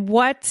 And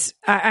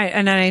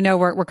I know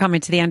we're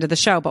coming to the end of the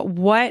show, but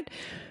what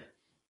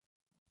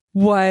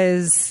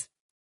was,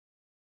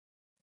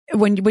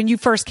 when you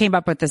first came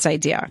up with this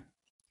idea,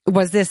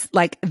 was this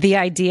like the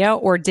idea,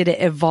 or did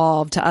it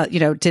evolve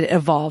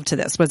to,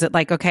 this? Was it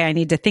like, okay, I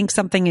need to think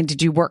something, and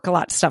did you work a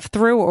lot of stuff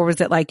through, or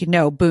was it like,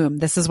 no, boom,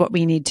 this is what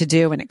we need to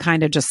do, and it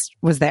kind of just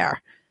was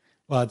there?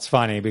 Well, it's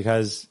funny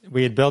because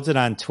we had built it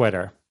on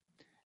Twitter,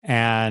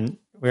 and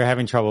we were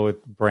having trouble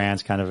with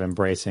brands kind of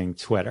embracing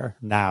Twitter.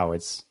 Now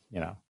it's,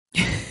 I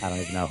don't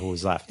even know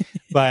who's left,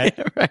 but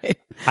right.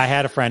 I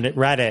had a friend at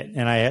Reddit,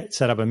 and I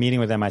set up a meeting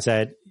with them. I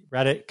said,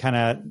 Reddit kind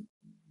of,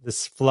 the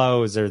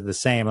flows are the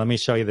same. Let me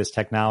show you this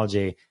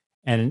technology.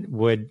 And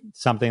would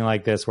something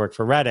like this work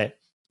for Reddit?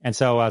 And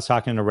so I was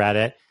talking to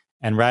Reddit,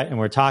 and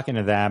we're talking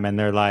to them, and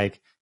they're like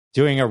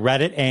doing a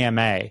Reddit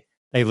AMA.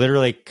 They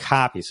literally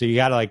copy. So you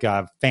got like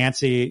a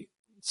fancy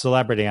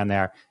celebrity on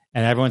there,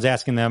 and everyone's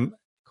asking them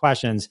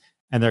questions,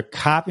 and they're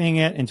copying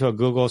it into a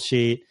Google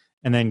sheet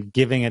and then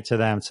giving it to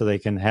them so they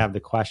can have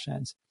the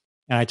questions.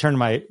 And I turned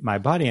to my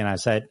buddy and I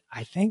said,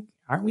 I think,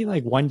 aren't we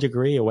like 1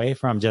 degree away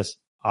from just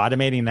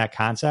automating that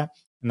concept?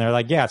 And they're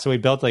like, yeah. So we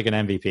built like an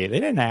MVP. They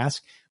didn't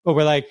ask, but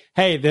we're like,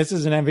 hey, this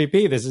is an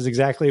MVP. This is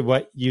exactly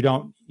what you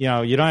don't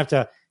have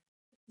to,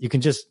 you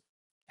can just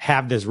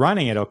have this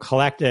running. It'll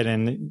collect it,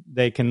 and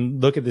they can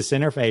look at this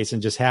interface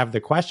and just have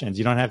the questions.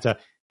 You don't have to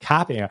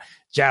copy it.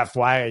 Jeff,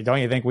 why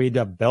don't you think we'd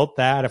have built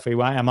that if we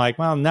want? I'm like,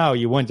 well, no,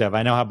 you wouldn't have.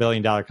 I know how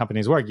billion-dollar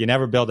companies work. You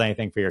never build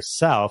anything for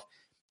yourself.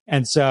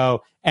 And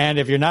so, and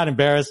if you're not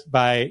embarrassed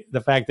by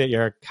the fact that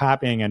you're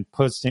copying and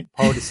posting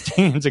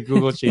into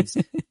Google Sheets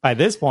by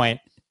this point,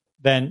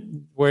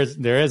 then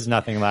there is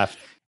nothing left.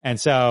 And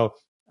so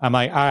I'm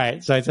like, all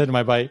right. So I said to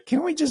my buddy,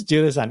 can we just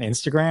do this on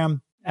Instagram?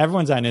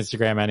 Everyone's on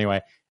Instagram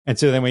anyway. And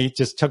so then we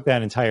just took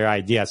that entire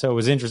idea. So it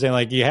was interesting.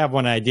 Like, you have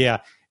one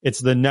idea, it's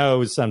the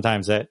no's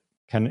sometimes that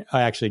can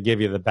actually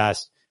give you the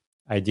best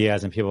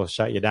ideas, and people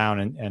shut you down,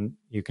 and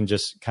you can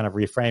just kind of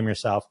reframe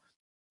yourself.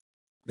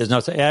 There's no,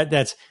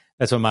 that's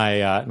what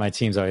my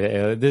team's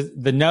always,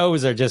 the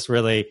no's are just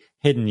really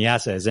hidden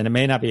yeses. And it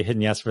may not be a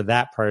hidden yes for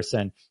that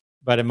person,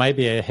 but it might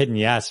be a hidden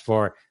yes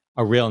for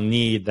a real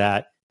need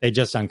that they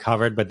just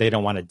uncovered, but they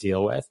don't want to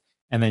deal with.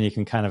 And then you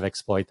can kind of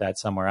exploit that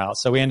somewhere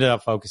else. So we ended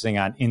up focusing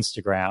on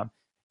Instagram,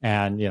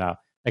 and,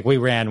 like we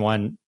ran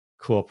one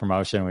cool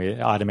promotion. We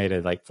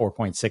automated like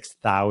 4.6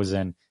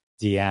 thousand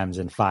DMs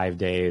in 5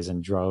 days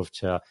and drove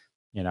to,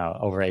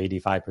 over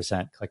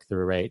 85% click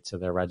through rate to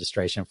their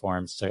registration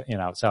forms.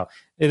 So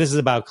this is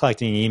about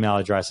collecting email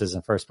addresses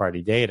and first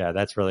party data.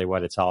 That's really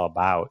what it's all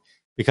about.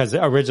 Because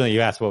originally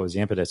you asked what was the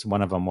impetus.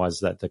 One of them was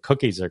that the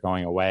cookies are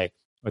going away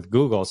with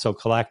Google. So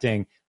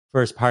collecting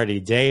first party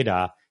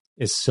data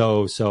is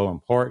so, so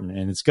important.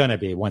 And it's going to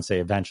be once they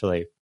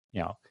eventually,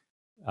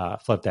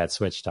 flip that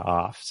switch to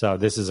off. So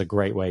this is a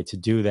great way to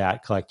do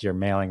that, collect your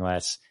mailing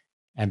lists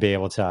and be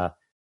able to,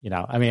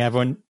 no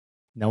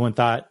one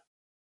thought,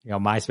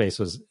 MySpace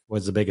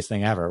was the biggest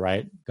thing ever,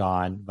 right?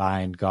 Gone,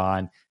 Vine,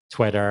 gone.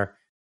 Twitter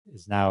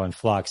is now in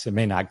flux. It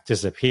may not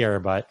disappear,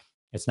 but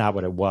it's not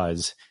what it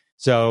was.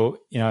 So,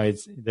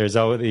 there's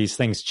all these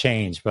things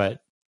change,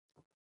 but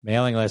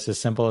mailing list, as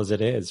simple as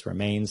it is,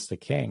 remains the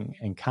king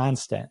and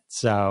constant.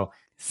 So,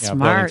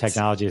 building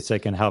technologies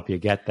that can help you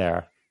get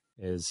there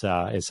is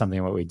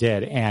something what we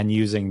did, and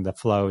using the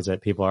flows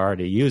that people are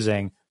already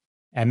using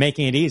and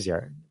making it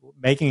easier.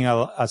 Making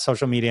a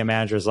social media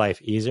manager's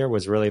life easier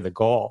was really the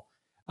goal.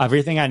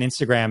 Everything on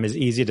Instagram is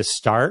easy to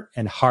start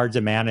and hard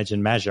to manage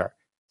and measure.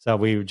 So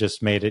we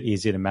just made it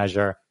easy to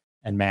measure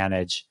and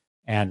manage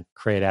and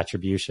create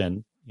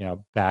attribution,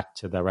 back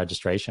to the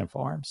registration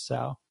forms.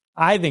 So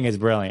I think it's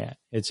brilliant.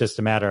 It's just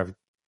a matter of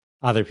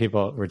other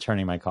people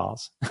returning my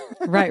calls.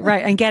 Right.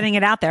 And getting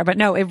it out there. But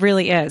no, it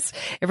really is.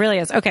 It really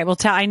is. Okay. Well,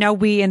 I know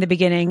we in the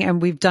beginning, and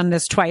we've done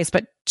this twice,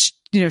 but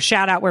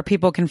shout out where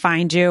people can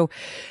find you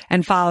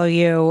and follow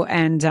you.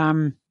 And,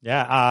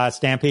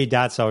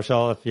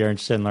 Stampede.social. If you're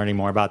interested in learning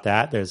more about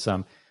that, there's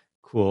some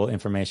cool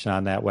information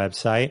on that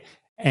website.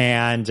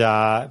 And,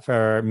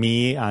 for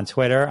me on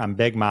Twitter, I'm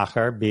Big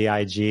Macher,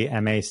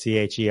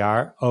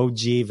 BIGMACHER,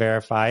 OG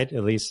verified,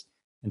 at least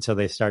until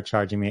they start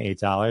charging me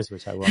 $8,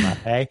 which I will not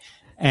pay.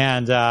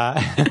 And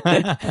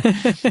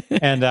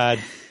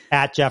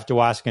at Jeff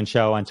Dwoskin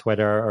Show on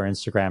Twitter or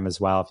Instagram as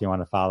well, if you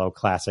want to follow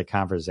Classic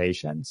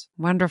Conversations.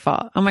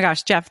 Wonderful. Oh my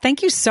gosh, Jeff,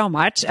 thank you so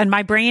much. And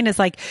my brain is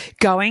like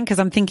going because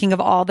I'm thinking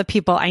of all the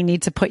people I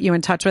need to put you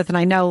in touch with. And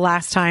I know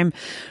last time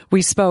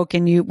we spoke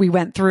and we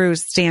went through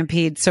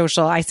Stampede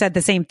Social, I said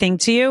the same thing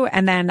to you.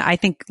 And then I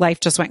think life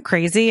just went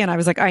crazy. And I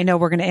was like, I know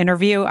we're going to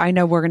interview. I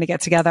know we're going to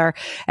get together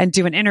and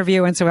do an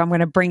interview. And so I'm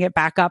going to bring it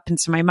back up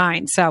into my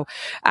mind. So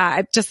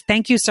just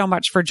thank you so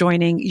much for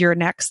joining Your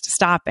Next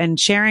Stop and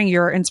sharing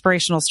your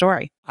inspirational story.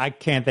 I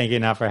can't thank you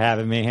enough for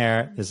having me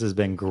here. This has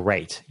been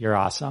great. You're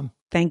awesome.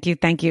 Thank you.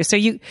 Thank you. So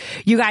you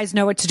guys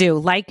know what to do.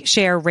 Like,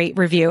 share, rate,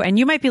 review. And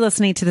you might be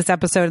listening to this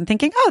episode and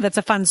thinking, oh, that's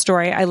a fun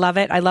story. I love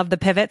it. I love the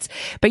pivots,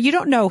 but you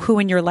don't know who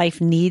in your life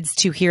needs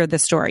to hear the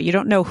story. You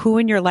don't know who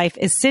in your life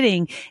is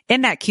sitting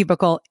in that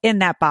cubicle, in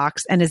that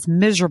box, and is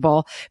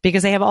miserable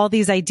because they have all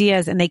these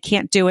ideas and they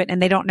can't do it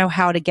and they don't know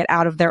how to get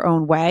out of their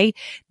own way.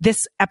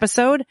 This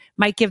episode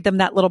might give them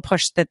that little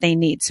push that they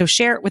need. So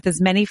share it with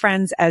as many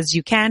friends as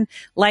you can.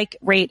 Like,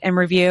 rate, and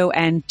review.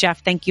 And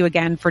Jeff, thank you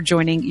again for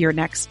joining Your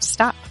Next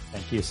Stop.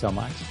 Thank you so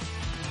much.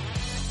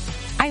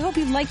 I hope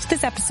you liked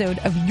this episode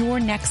of Your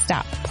Next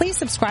Stop. Please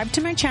subscribe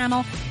to my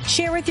channel,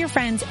 share with your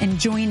friends, and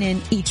join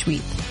in each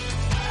week.